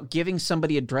talking about giving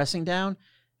somebody a dressing down,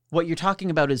 what you're talking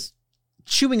about is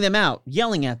chewing them out,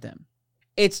 yelling at them.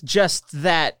 It's just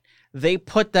that they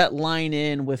put that line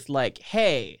in with like,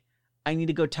 hey, I need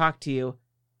to go talk to you.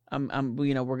 We're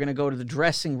going to go to the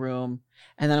dressing room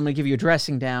and then I'm going to give you a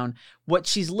dressing down. What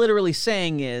she's literally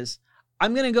saying is,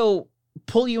 I'm going to go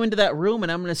pull you into that room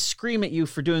and I'm going to scream at you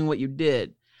for doing what you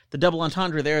did. The double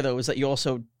entendre there, though, is that you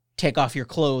also take off your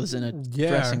clothes in a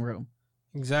dressing room.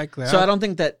 Exactly. So I don't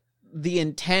think that the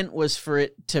intent was for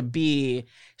it to be,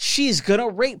 she's going to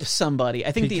rape somebody.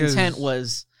 I think the intent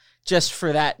was just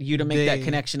for you to make that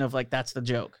connection of like, that's the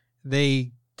joke.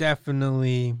 They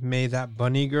definitely made that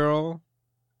bunny girl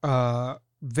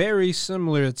very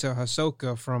similar to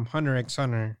Hisoka from Hunter x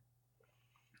Hunter,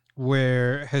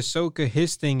 where Hisoka,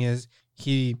 his thing is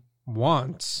he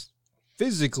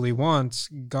physically wants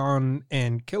Gon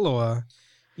and Killua.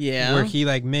 Yeah. Where he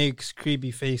like makes creepy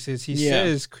faces. He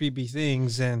says creepy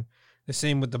things. And the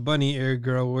same with the bunny ear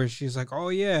girl where she's like, oh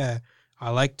yeah, I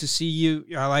like to see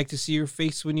your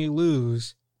face when you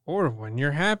lose or when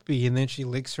you're happy. And then she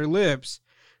licks her lips.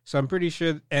 So I'm pretty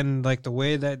sure, and like the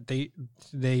way that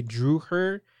they drew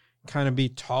her kind of be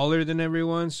taller than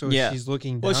everyone. So she's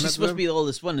looking down at them. Well, she's supposed to be the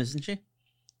oldest one, isn't she?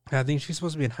 I think she's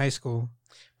supposed to be in high school.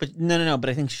 But no, but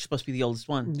I think she's supposed to be the oldest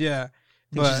one. Yeah.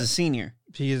 I think she's a senior.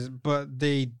 But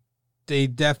they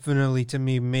definitely, to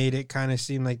me, made it kind of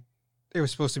seem like it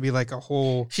was supposed to be like a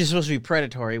whole... She's supposed to be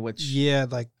predatory, which... Yeah,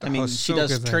 like... I mean, she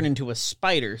does turn into a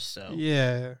spider, so...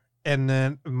 Yeah. And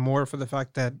then more for the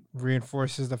fact that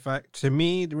reinforces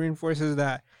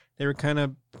that they were kind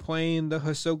of playing the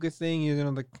Hisoka thing,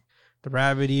 the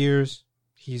rabbit ears.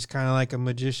 He's kind of like a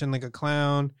magician, like a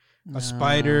clown. A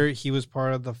spider. He was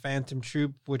part of the Phantom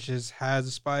Troop, which has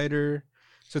a spider.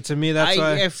 So to me, that's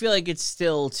why... I feel like it's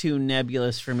still too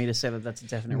nebulous for me to say that that's a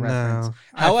definite reference.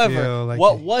 However,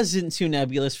 what wasn't too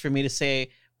nebulous for me to say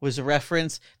was a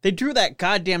reference. They drew that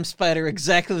goddamn spider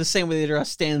exactly the same way they draw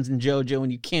Stans and JoJo,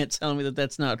 and you can't tell me that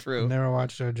that's not true. I've never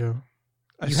watched JoJo.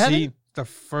 You haven't? The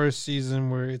first season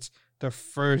where it's the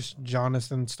first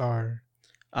Jonathan Star.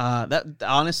 That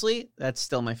honestly, that's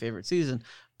still my favorite season,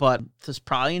 but it's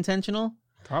probably intentional.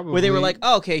 Probably. Where they were like,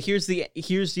 oh, okay, here's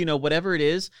whatever it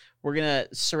is, we're gonna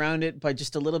surround it by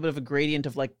just a little bit of a gradient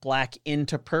of like black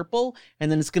into purple,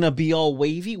 and then it's gonna be all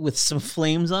wavy with some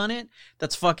flames on it.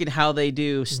 That's fucking how they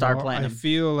do Star Platinum. I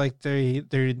feel like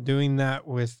they're doing that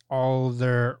with all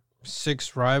their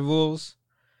 6 rivals.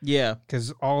 Yeah,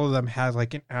 because all of them have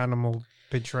like an animal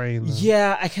betraying them.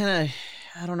 Yeah,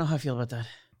 I don't know how I feel about that,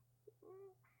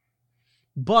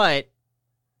 but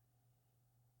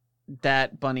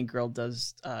that bunny girl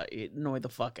does annoy the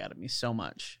fuck out of me so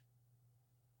much.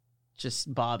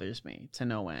 Just bothers me to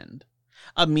no end.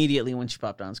 Immediately when she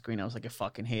popped on screen, I was like, I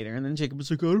fucking hate her. And then Jacob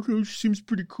was like, I don't know, she seems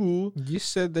pretty cool. You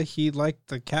said that he liked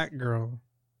the cat girl.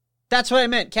 That's what I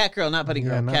meant. Cat girl, not bunny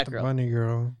girl. Not cat the girl. Bunny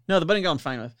girl. No, the bunny girl I'm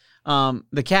fine with.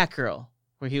 The cat girl,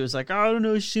 where he was like, oh, I don't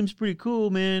know, she seems pretty cool,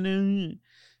 man. And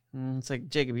it's like,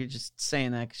 Jacob, you're just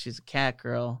saying that because she's a cat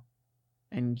girl.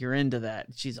 And you're into that.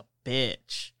 She's a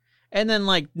bitch. And then,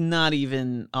 like, not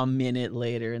even a minute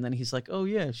later, and then he's like, oh,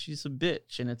 yeah, she's a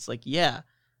bitch. And it's like, yeah,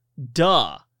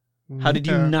 duh. How did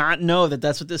you not know that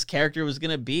that's what this character was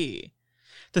going to be?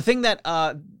 The thing that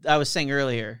I was saying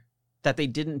earlier that they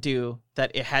didn't do,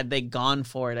 that had they gone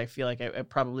for it, I feel like I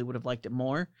probably would have liked it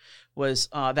more, was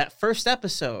that first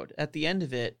episode at the end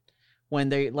of it, when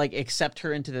they, like, accept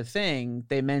her into the thing,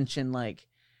 they mention, like,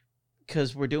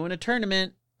 because we're doing a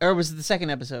tournament, or was it the second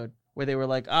episode, where they were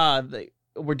like,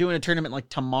 we're doing a tournament like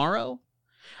tomorrow?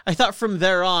 I thought from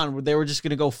there on they were just going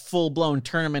to go full-blown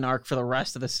tournament arc for the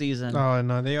rest of the season. Oh,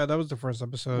 no, that was the first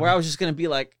episode. Where I was just going to be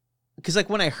like, because like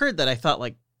when I heard that, I thought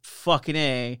like, fucking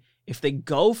A, if they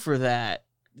go for that,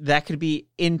 that could be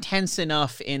intense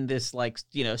enough in this, like,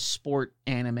 you know, sport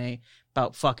anime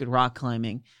about fucking rock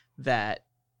climbing that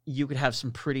you could have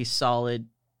some pretty solid,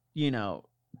 you know,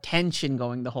 tension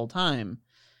going the whole time.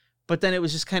 But then it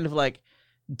was just kind of like,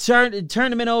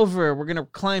 tournament over. We're going to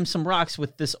climb some rocks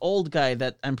with this old guy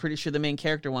that I'm pretty sure the main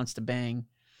character wants to bang.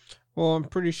 Well, I'm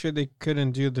pretty sure they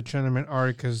couldn't do the tournament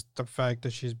arc because the fact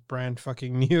that she's brand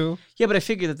fucking new. Yeah, but I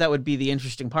figured that would be the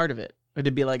interesting part of it.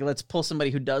 It'd be like, let's pull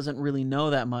somebody who doesn't really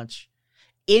know that much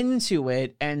into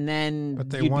it, and then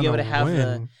you'd be able to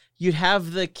have you'd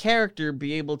have the character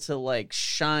be able to like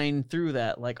shine through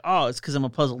that. Like, oh, it's because I'm a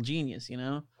puzzle genius, you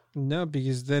know? No,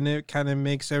 because then it kind of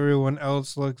makes everyone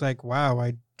else look like, wow,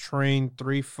 I trained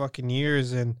 3 fucking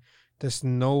years and this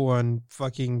no one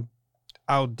fucking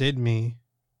outdid me.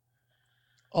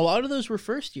 A lot of those were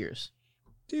first years.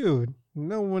 Dude,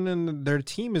 no one in their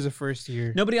team is a first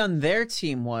year. Nobody on their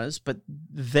team was, but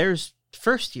there's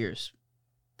first years.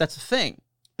 That's the thing.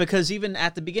 Because even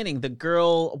at the beginning,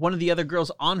 one of the other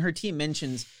girls on her team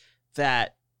mentions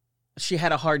that she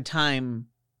had a hard time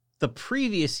the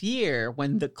previous year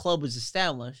when the club was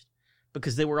established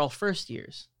because they were all first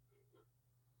years.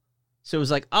 So it was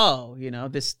like, oh, you know,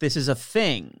 this is a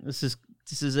thing. This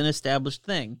is an established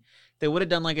thing. They would have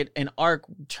done like an arc,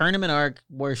 tournament arc,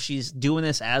 where she's doing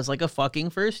this as like a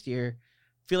fucking first year.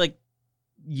 I feel like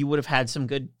you would have had some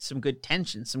good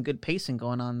tension, some good pacing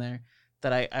going on there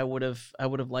that I would have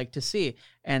liked to see.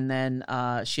 And then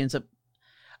she ends up.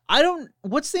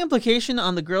 What's the implication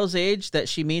on the girl's age that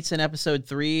she meets in episode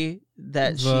 3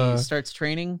 that she starts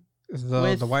training?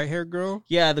 The white-haired girl?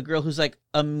 Yeah, the girl who's like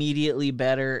immediately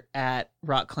better at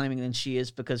rock climbing than she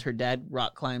is because her dad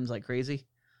rock climbs like crazy.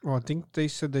 Well, I think they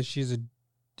said that she's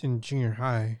in junior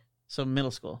high. So middle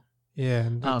school. Yeah,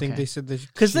 and I think they said that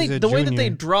because the way that they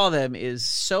draw them is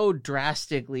so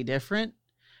drastically different.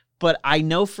 But I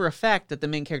know for a fact that the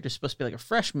main character is supposed to be like a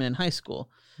freshman in high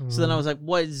school. Mm. So then I was like,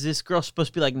 what, is this girl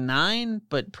supposed to be like 9,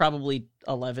 but probably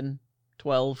 11,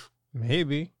 12?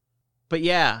 Maybe. But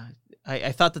yeah,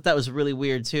 I thought that was really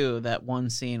weird too, that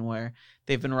one scene where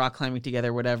they've been rock climbing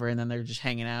together, whatever, and then they're just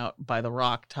hanging out by the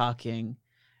rock talking.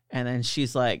 And then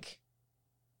she's like,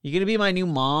 you going to be my new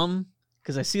mom?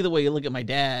 Because I see the way you look at my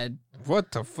dad.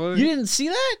 What the fuck? You didn't see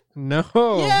that? No.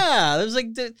 Yeah, there's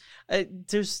like,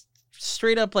 there's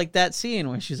straight up like that scene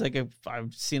where she's like,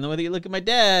 I've seen the way that you look at my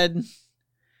dad.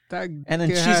 And then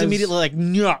she's immediately like,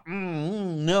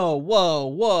 no,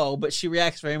 whoa. But she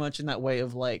reacts very much in that way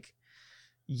of like,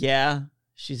 yeah,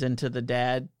 she's into the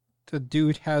dad. The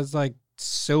dude has like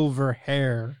silver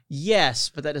hair. Yes,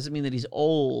 but that doesn't mean that he's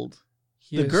old.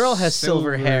 The girl has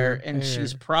silver hair, and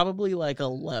she's probably like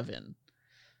 11.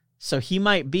 So he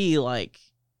might be like,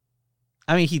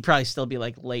 I mean, he'd probably still be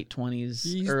like late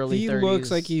 20s, early 30s. He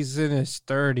looks like he's in his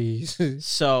 30s.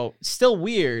 So still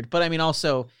weird. But I mean,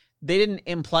 also, they didn't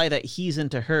imply that he's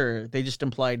into her. They just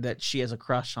implied that she has a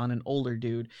crush on an older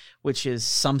dude, which is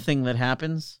something that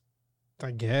happens.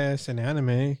 I guess in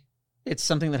anime. It's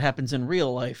something that happens in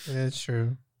real life. Yeah, it's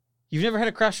true. You've never had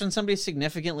a crush on somebody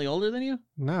significantly older than you?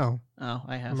 No. Oh,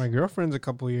 I have. My girlfriend's a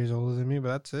couple years older than me, but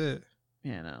that's it.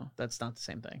 Yeah, no, that's not the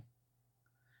same thing.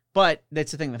 But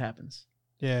that's the thing that happens.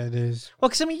 Yeah, it is. Well,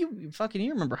 because I mean, you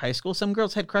remember high school. Some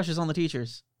girls had crushes on the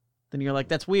teachers. Then you're like,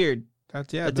 that's weird. That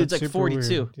dude's like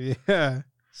 42. Weird. Yeah.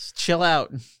 Just chill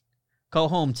out. Go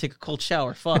home. Take a cold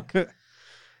shower. Fuck.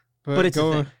 but it's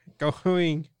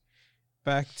going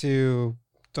back to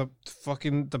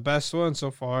the best one so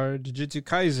far, Jujutsu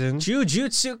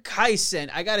Kaisen.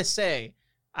 I gotta say,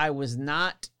 I was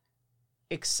not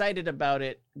excited about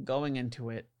it going into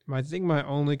it. I think my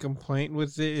only complaint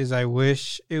with it is I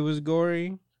wish it was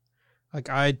gory. Like,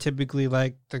 I typically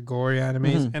like the gory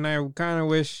animes, and I kind of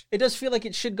wish... It does feel like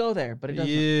it should go there, but it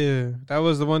doesn't. Yeah, that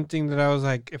was the one thing that I was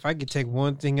like, if I could take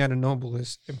one thing out of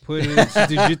Noblesse and put it into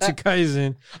Jujutsu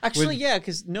Kaisen... Actually, yeah,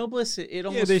 because Noblesse, it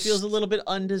almost feels a little bit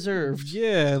undeserved.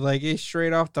 Yeah, like, it's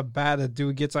straight off the bat, the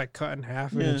dude gets, like, cut in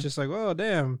half, and it's just like, oh,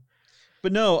 damn.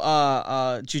 But no,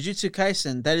 Jujutsu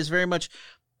Kaisen, that is very much...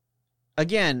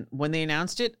 Again, when they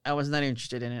announced it, I was not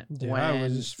interested in it. Yeah,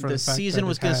 when the season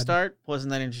was going to start,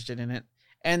 wasn't that interested in it.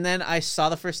 And then I saw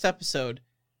the first episode,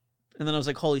 and then I was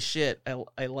like, holy shit,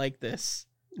 I like this.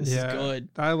 This is good.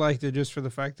 I liked it just for the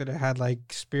fact that it had, like,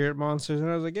 spirit monsters, and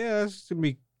I was like, yeah, this is going to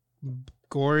be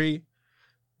gory.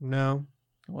 No.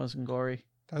 It wasn't gory.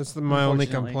 That's my only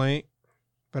complaint.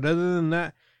 But other than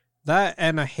that,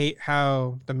 and I hate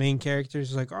how the main character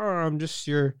is like, oh, I'm just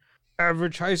your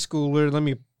average high schooler. Let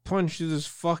me punch through this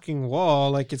fucking wall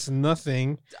like it's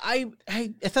nothing. I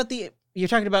thought You're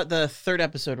talking about the third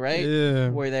episode, right? Yeah.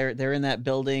 Where they're in that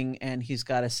building and he's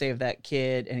got to save that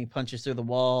kid and he punches through the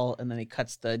wall and then he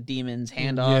cuts the demon's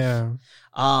hand off.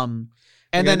 Yeah.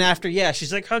 And then after,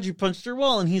 she's like, "How'd you punch through a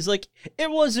wall?" And he's like, "It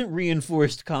wasn't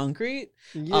reinforced concrete."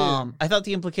 Yeah. I thought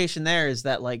the implication there is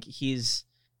that like he's,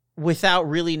 without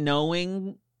really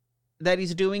knowing that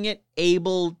he's doing it,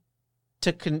 able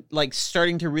to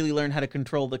starting to really learn how to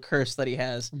control the curse that he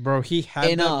has. Bro, he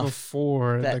had that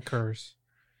before the curse.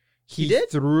 He did?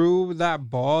 threw that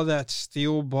ball, that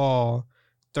steel ball,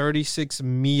 36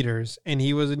 meters, and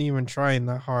he wasn't even trying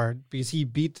that hard because he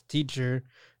beat the teacher,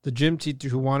 the gym teacher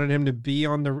who wanted him to be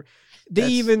on the... They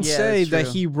even say that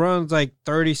he runs like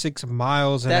 36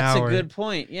 miles an hour. That's a good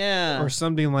point, yeah. Or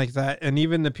something like that. And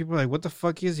even the people are like, what the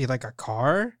fuck is he, like a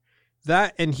car?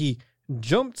 That, and he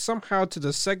jumped somehow to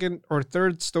the second or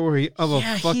third story of a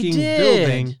fucking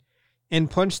building and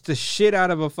punched the shit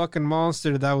out of a fucking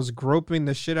monster that was groping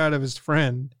the shit out of his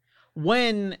friend.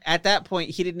 When, at that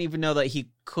point, he didn't even know that he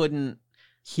couldn't...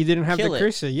 He didn't have the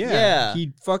curse. Yeah.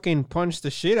 He fucking punched the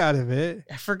shit out of it.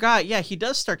 I forgot. Yeah, he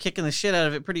does start kicking the shit out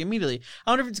of it pretty immediately.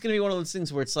 I wonder if it's going to be one of those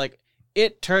things where it's like,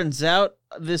 it turns out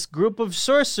this group of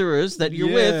sorcerers that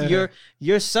you're with,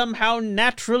 you're somehow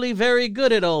naturally very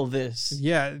good at all this.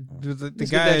 Yeah, the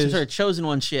guy is sort of chosen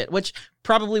one shit, which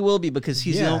probably will be because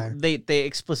he's they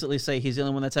explicitly say he's the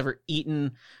only one that's ever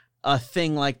eaten a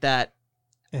thing like that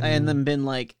and then been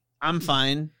like, I'm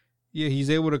fine. Yeah, he's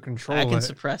able to control it. I can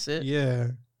suppress it. Yeah.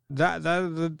 That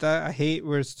I hate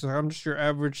where it's I'm just your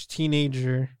average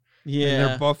teenager. Yeah. And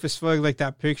they're buff as fuck, like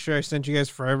that picture I sent you guys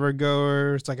forever ago,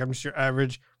 where it's like I'm just your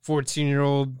average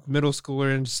 14-year-old middle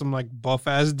schooler and just some like buff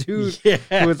ass dude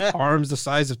with arms the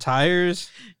size of tires.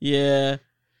 Yeah.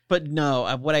 But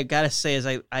no, what I gotta say is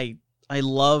I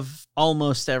love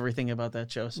almost everything about that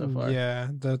show so far. Yeah.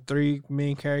 The three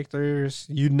main characters,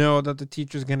 you know that the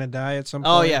teacher's gonna die at some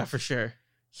point. Oh yeah, for sure.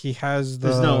 He has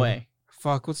There's no way.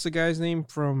 Fuck, what's the guy's name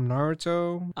from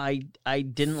Naruto? I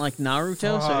didn't like Naruto,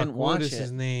 so I didn't watch it. What is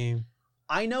his name?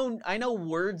 I know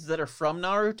words that are from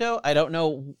Naruto. I don't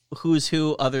know who's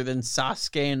who other than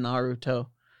Sasuke and Naruto.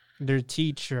 Their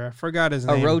teacher. I forgot his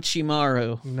name.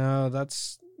 Orochimaru. No,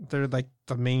 they're like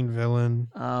the main villain.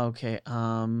 Okay.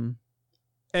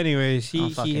 Anyways,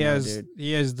 he has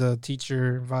the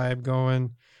teacher vibe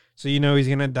going. So you know he's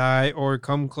gonna die or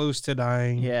come close to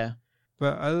dying. Yeah.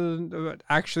 But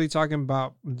actually talking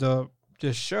about the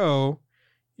show,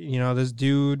 you know, this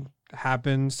dude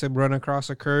happens to run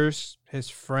across a curse. His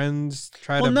friends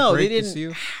try to break the seal. They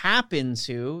didn't happen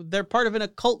to. They're part of an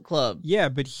occult club. Yeah,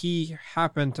 but he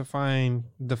happened to find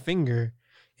the finger,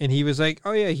 and he was like,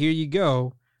 "Oh yeah, here you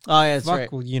go." Oh yeah, that's right.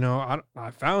 You know, I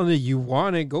found it. You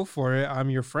want it? Go for it. I'm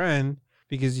your friend,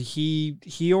 because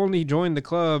he only joined the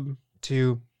club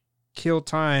to kill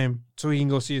time so he can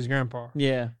go see his grandpa.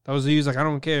 Yeah. He was like, I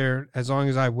don't care as long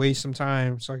as I waste some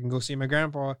time so I can go see my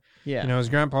grandpa. Yeah. You know, his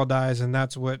grandpa dies, and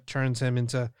that's what turns him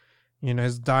into, you know,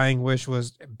 his dying wish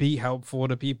was be helpful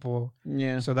to people.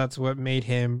 Yeah. So that's what made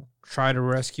him try to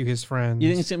rescue his friends. You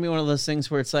think it's going to be one of those things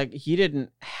where it's like, he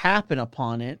didn't happen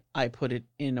upon it. I put it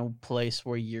in a place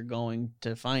where you're going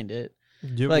to find it.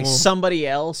 Yeah, like somebody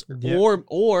else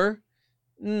or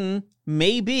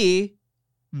maybe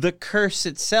the curse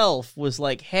itself was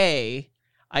like, hey,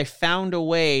 I found a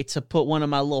way to put one of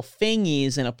my little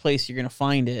thingies in a place you're going to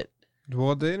find it.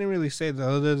 Well, they didn't really say that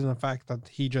other than the fact that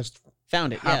he just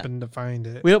found it, happened to find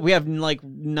it. We have like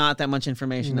not that much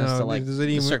information as to like the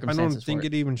circumstances. I don't think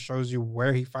it even shows you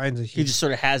where he finds it. He just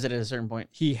sort of has it at a certain point.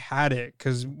 He had it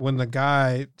because when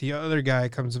the other guy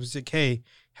comes up and says, hey,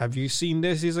 have you seen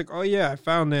this? He's like, oh yeah, I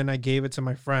found it and I gave it to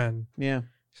my friend. Yeah.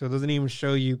 So it doesn't even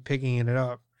show you picking it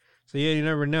up. So yeah, you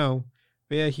never know.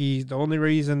 But yeah, the only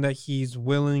reason that he's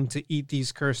willing to eat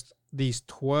these 20,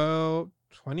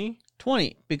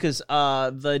 because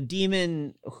the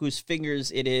demon whose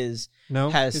fingers it is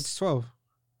it's 12.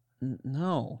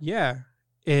 No. Yeah.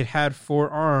 It had 4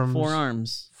 arms. 4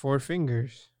 arms. 4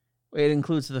 fingers. It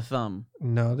includes the thumb.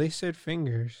 No, they said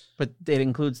fingers. But it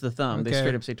includes the thumb. Okay. They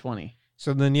straight up say 20.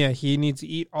 So then yeah, he needs to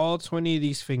eat all 20 of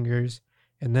these fingers.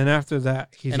 And then after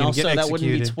that, he's going to get executed. And also, that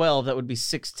wouldn't be 12. That would be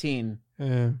 16.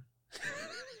 Yeah.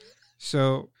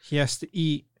 So he has to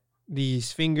eat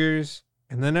these fingers.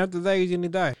 And then after that, he's going to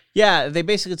die. Yeah. They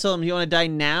basically told him, do you want to die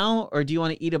now? Or do you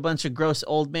want to eat a bunch of gross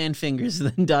old man fingers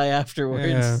and then die afterwards?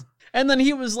 Yeah. And then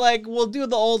he was like, we'll do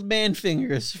the old man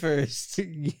fingers first.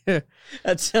 Yeah.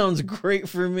 That sounds great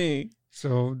for me.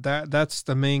 So that's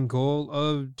the main goal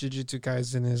of Jujutsu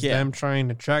Kaisen is them trying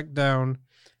to track down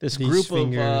this group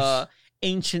of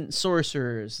ancient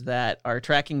sorcerers that are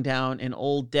tracking down an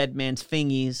old dead man's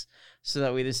fingies so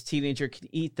that way this teenager can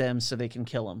eat them so they can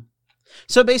kill him.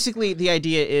 So basically, the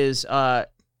idea is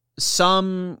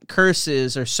some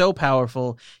curses are so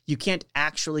powerful you can't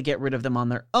actually get rid of them on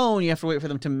their own. You have to wait for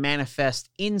them to manifest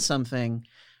in something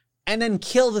and then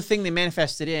kill the thing they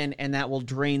manifested in, and that will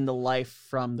drain the life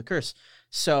from the curse.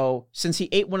 So since he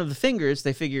ate one of the fingers,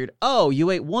 they figured, oh,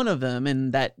 you ate one of them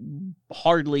and that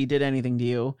hardly did anything to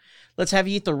you. Let's have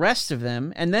you eat the rest of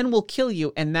them, and then we'll kill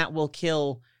you, and that will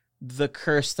kill the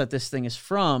curse that this thing is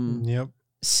from. Yep.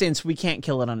 Since we can't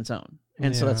kill it on its own.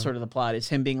 And so that's sort of the plot, is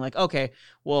him being like, okay,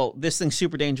 well, this thing's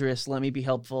super dangerous. Let me be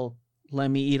helpful.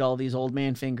 Let me eat all these old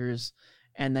man fingers,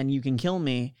 and then you can kill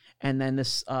me, and then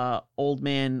this old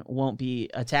man won't be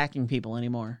attacking people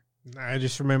anymore. I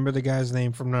just remember the guy's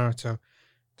name from Naruto.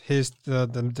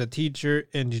 The teacher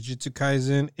in Jujutsu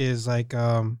Kaisen is like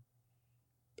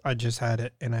I just had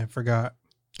it and I forgot.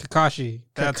 Kakashi.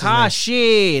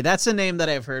 Kakashi. That's a name that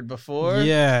I've heard before.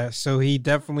 Yeah, so he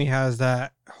definitely has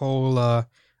that whole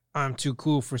I'm too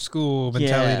cool for school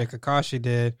mentality that Kakashi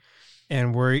did.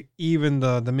 And where even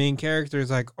the main character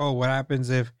is like, oh, what happens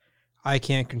if I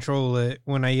can't control it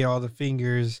when I eat all the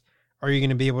fingers? Are you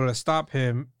going to be able to stop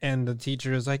him? And the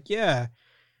teacher is like, yeah,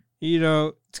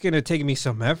 it's going to take me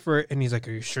some effort. And he's like,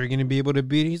 are you sure you're going to be able to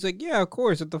beat it? He's like, yeah, of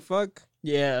course. What the fuck?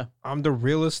 Yeah. I'm the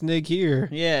realest nigga here.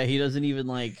 Yeah, he doesn't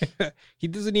even he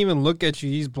doesn't even look at you.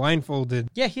 He's blindfolded.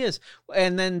 Yeah, he is.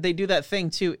 And then they do that thing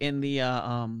too in the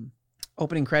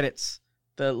opening credits.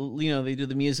 They do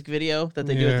the music video that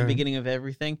they do at the beginning of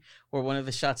everything, where one of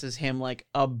the shots is him like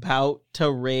about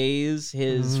to raise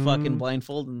his fucking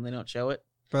blindfold and they don't show it.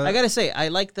 But I gotta say, I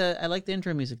like the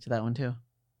intro music to that one too.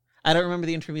 I don't remember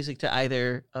the intro music to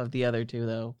either of the other two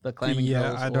though. The climbing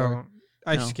girls. I don't.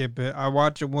 I skip it. I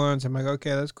watch it once. I'm like,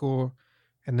 okay, that's cool,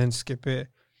 and then skip it.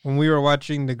 When we were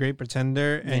watching The Great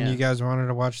Pretender and you guys wanted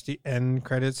to watch the end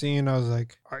credit scene, I was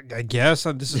like, I guess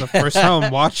this is the first time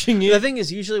I'm watching it. The thing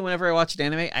is, usually whenever I watch an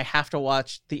anime, I have to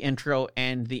watch the intro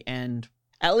and the end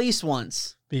at least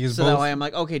once. Because that way I'm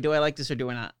like, okay, do I like this or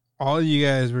do I not? All you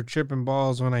guys were tripping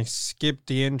balls when I skipped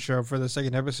the intro for the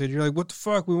second episode. You're like, what the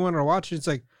fuck? We wanted to watch it. It's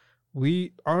like,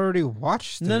 we already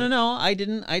watched it. No, I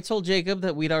didn't. I told Jacob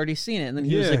that we'd already seen it. And then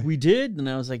he was like, we did? And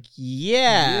I was like,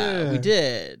 yeah, we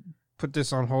did. Put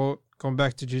this on hold. Going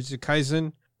back to Jujutsu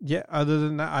Kaisen. Yeah, other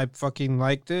than that, I fucking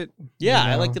liked it. Yeah,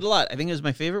 I liked it a lot. I think it was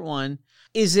my favorite one.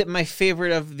 Is it my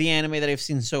favorite of the anime that I've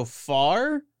seen so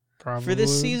far? Probably. For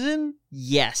this season?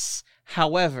 Yes.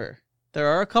 However, there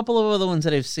are a couple of other ones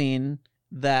that I've seen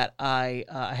that I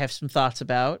have some thoughts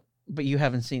about, but you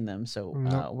haven't seen them. So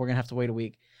we're going to have to wait a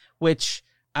week, which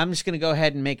I'm just going to go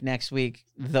ahead and make next week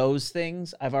those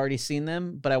things. I've already seen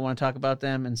them, but I want to talk about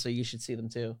them, and so you should see them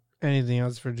too. Anything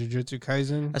else for Jujutsu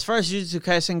Kaisen? As far as Jujutsu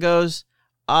Kaisen goes,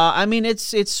 I mean,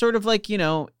 it's sort of like,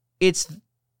 it's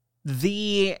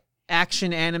the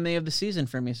action anime of the season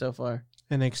for me so far.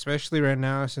 And especially right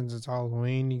now, since it's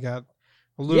Halloween, you got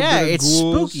a little bit of it's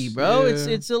ghouls. Spooky, bro. Yeah.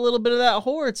 It's a little bit of that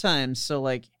horror time. So,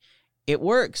 like, it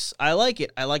works. I like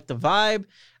it. I like the vibe.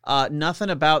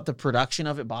 Nothing about the production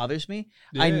of it bothers me.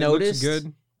 Yeah, I noticed. It looks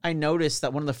good. I noticed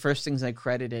that one of the first things I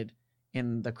credited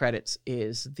in the credits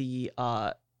is the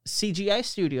CGI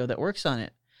studio that works on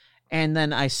it. And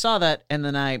then I saw that, and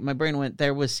then my brain went,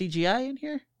 there was CGI in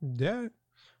here? Yeah.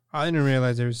 I didn't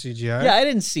realize there was CGI. Yeah, I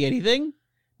didn't see anything.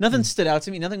 Nothing stood out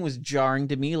to me. Nothing was jarring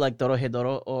to me like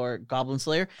Dorohedoro or Goblin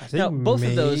Slayer. I think both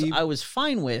of those I was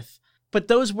fine with. But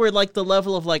those were like the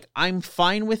level of like, I'm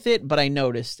fine with it, but I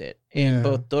noticed it in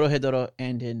both Dorohedoro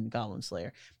and in Goblin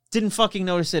Slayer. Didn't fucking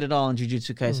notice it at all in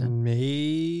Jujutsu Kaisen.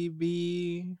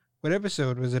 Maybe. What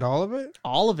episode? Was it all of it?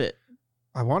 All of it.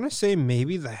 I want to say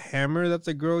maybe the hammer that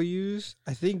the girl used.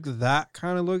 I think that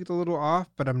kind of looked a little off,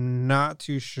 but I'm not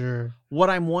too sure. What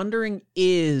I'm wondering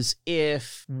is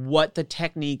if what the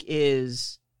technique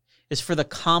is for the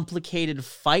complicated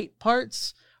fight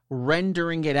parts,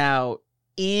 rendering it out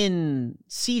in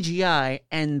CGI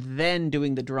and then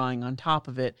doing the drawing on top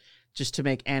of it just to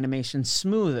make animation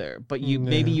smoother. But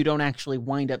maybe you don't actually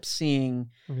wind up seeing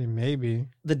maybe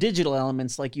the digital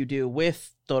elements like you do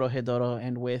with Dorohedoro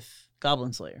and with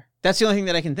Goblin Slayer. That's the only thing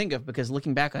that I can think of, because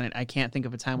looking back on it, I can't think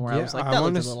of a time where I was like, that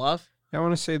looked a little off. I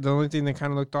want to say the only thing that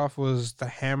kind of looked off was the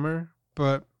hammer,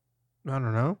 but I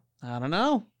don't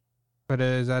know. But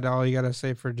is that all you got to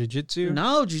say for Jujutsu?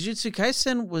 No, Jujutsu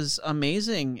Kaisen was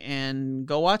amazing, and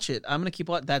go watch it. I'm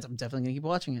definitely going to keep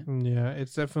watching it. Yeah,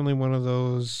 it's definitely one of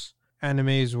those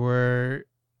animes where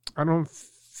I don't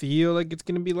feel like it's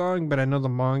going to be long, but I know the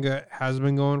manga has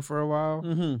been going for a while.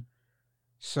 Mm-hmm.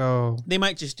 So they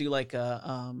might just do like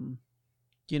a,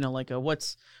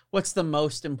 what's the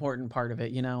most important part of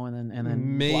it, and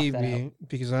then maybe,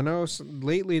 because I know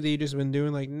lately they just been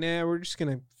doing like, we're just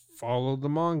gonna follow the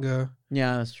manga.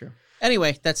 Yeah, that's true.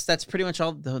 Anyway, that's pretty much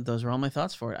all. Those are all my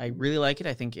thoughts for it. I really like it.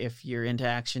 I think if you're into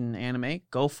action anime,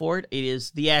 go for it. It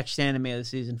is the action anime of the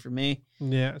season for me.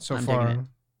 Yeah, so I'm far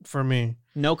for me.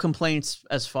 No complaints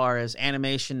as far as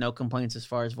animation. No complaints as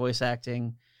far as voice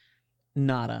acting.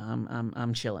 Nada.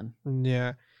 I'm chilling.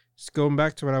 Yeah, just going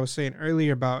back to what I was saying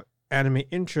earlier about anime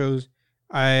intros.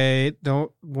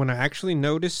 When I actually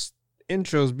noticed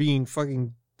intros being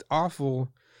fucking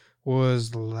awful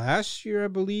was last year, I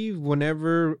believe,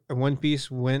 whenever One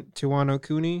Piece went to Wano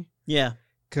Kuni. Yeah.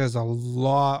 Because a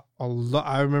lot,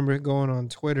 I remember going on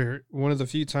Twitter, one of the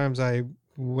few times I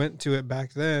went to it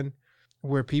back then,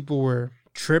 where people were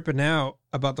tripping out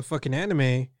about the fucking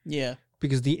anime. Yeah.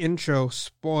 Because the intro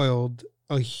spoiled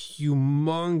a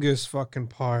humongous fucking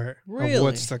part Really? of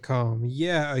what's to come.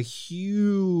 Yeah, a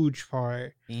huge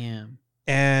part. Damn.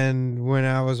 And when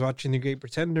I was watching The Great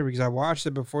Pretender, because I watched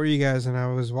it before you guys, and I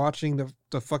was watching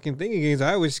the fucking thing again,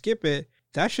 I always skip it.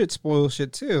 That shit spoils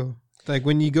shit too. Like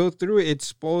when you go through it, it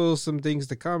spoils some things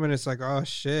to come, and it's like, oh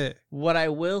shit. What I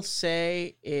will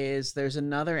say is there's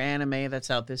another anime that's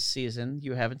out this season.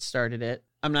 You haven't started it.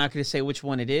 I'm not going to say which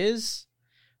one it is,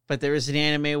 but there is an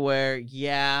anime where,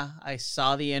 yeah, I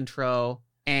saw the intro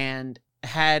and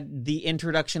had the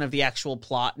introduction of the actual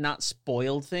plot not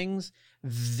spoiled things.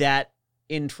 That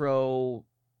intro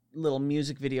little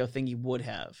music video thing you would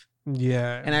have.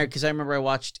 Yeah. And because I remember I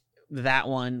watched that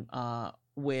one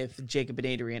with Jacob and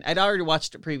Adrian. I'd already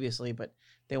watched it previously, but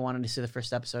they wanted to see the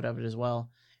first episode of it as well.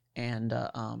 And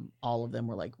all of them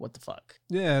were like, what the fuck?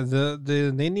 Yeah,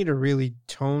 they need to really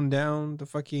tone down the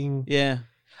fucking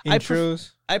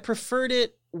intros. I preferred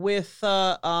it with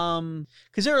because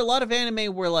there are a lot of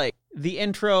anime where like the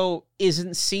intro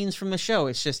isn't scenes from the show.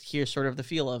 It's just here's sort of the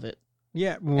feel of it.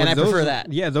 Yeah, and I prefer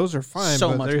that. Yeah, those are fine.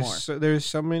 So but much more. There's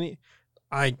so many.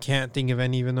 I can't think of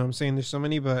any, even though I'm saying there's so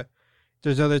many. But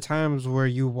there's other times where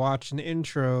you watch an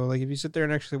intro, like if you sit there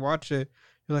and actually watch it,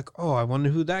 you're like, oh, I wonder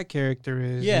who that character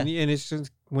is. Yeah, and it's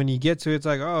just when you get to it, it's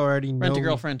like, oh, I already know.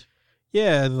 Rent-A-Girlfriend.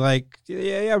 Yeah, like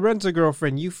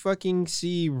Rent-A-Girlfriend. You fucking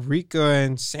see Rika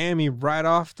and Sammy right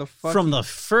off the fucking from the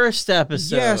first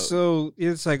episode. Yeah, so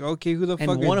it's like, okay, who the fuck?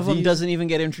 And one of them doesn't even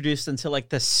get introduced until like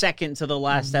the second to the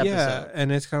last episode. Yeah,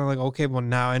 and it's kind of like, okay, well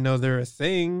now I know they're a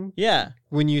thing. Yeah.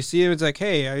 When you see it, it's like,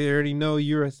 hey, I already know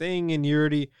you're a thing, and you're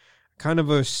already kind of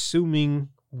assuming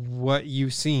what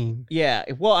you've seen. Yeah.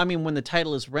 Well, I mean, when the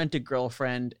title is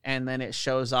Rent-A-Girlfriend and then it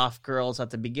shows off girls at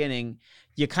the beginning,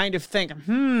 you kind of think,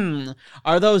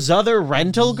 are those other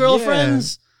rental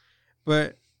girlfriends? Yeah.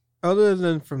 But other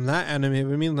than from that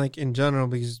anime, I mean, like in general,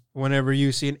 because whenever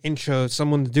you see an intro,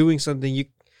 someone doing something, you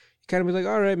kind of be like,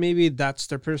 all right, maybe that's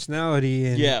their personality.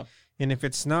 And, yeah. And if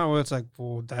it's not, well, it's like,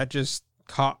 well, that just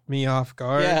caught me off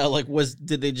guard. Yeah, like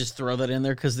did they just throw that in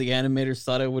there because the animators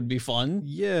thought it would be fun?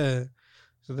 Yeah.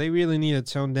 So they really need to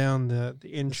tone down the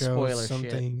intro of some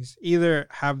things. Either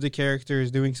have the characters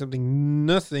doing something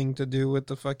nothing to do with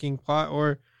the fucking plot,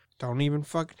 or don't even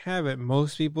fucking have it.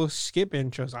 Most people skip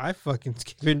intros. I fucking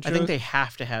skip intros. I think they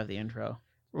have to have the intro.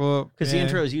 Well, because the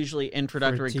intro is usually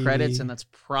introductory credits, and that's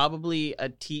probably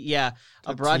a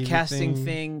broadcasting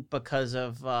thing because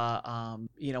of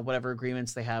whatever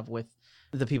agreements they have with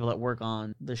the people that work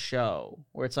on the show,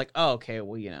 where it's like, oh, okay,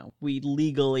 well, we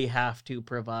legally have to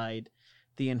provide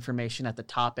the information at the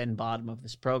top and bottom of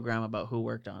this program about who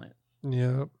worked on it.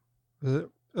 Yeah.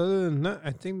 Other than that,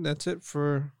 I think that's it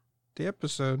for the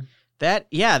episode.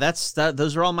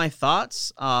 Those are all my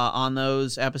thoughts on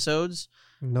those episomes.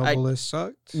 Noblest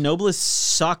sucked. Noblest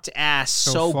sucked ass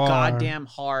so goddamn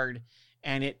hard,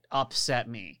 and it upset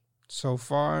me. So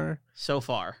far.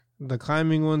 The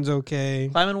climbing one's okay.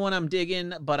 Climbing one I'm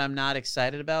digging, but I'm not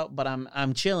excited about, but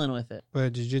I'm chilling with it.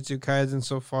 But Jujutsu Kaisen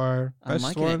so far, best I'm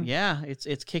liking one? It. Yeah,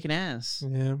 it's kicking ass.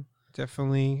 Yeah,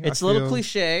 definitely. It's a little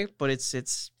cliche, but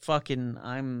it's fucking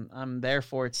I'm there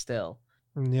for it still.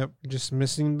 Yep, just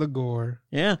missing the gore.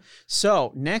 Yeah.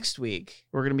 So next week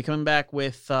we're gonna be coming back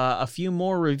with a few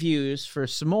more reviews for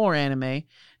some more anime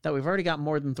that we've already got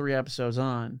more than 3 episodes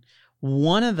on.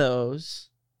 One of those,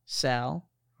 Sal.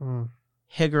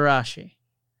 Higurashi.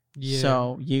 Yeah.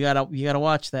 So you gotta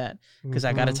watch that because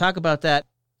I gotta talk about that,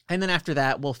 and then after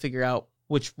that we'll figure out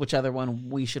which other one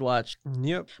we should watch.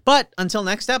 Yep. But until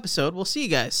next episode, we'll see you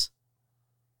guys.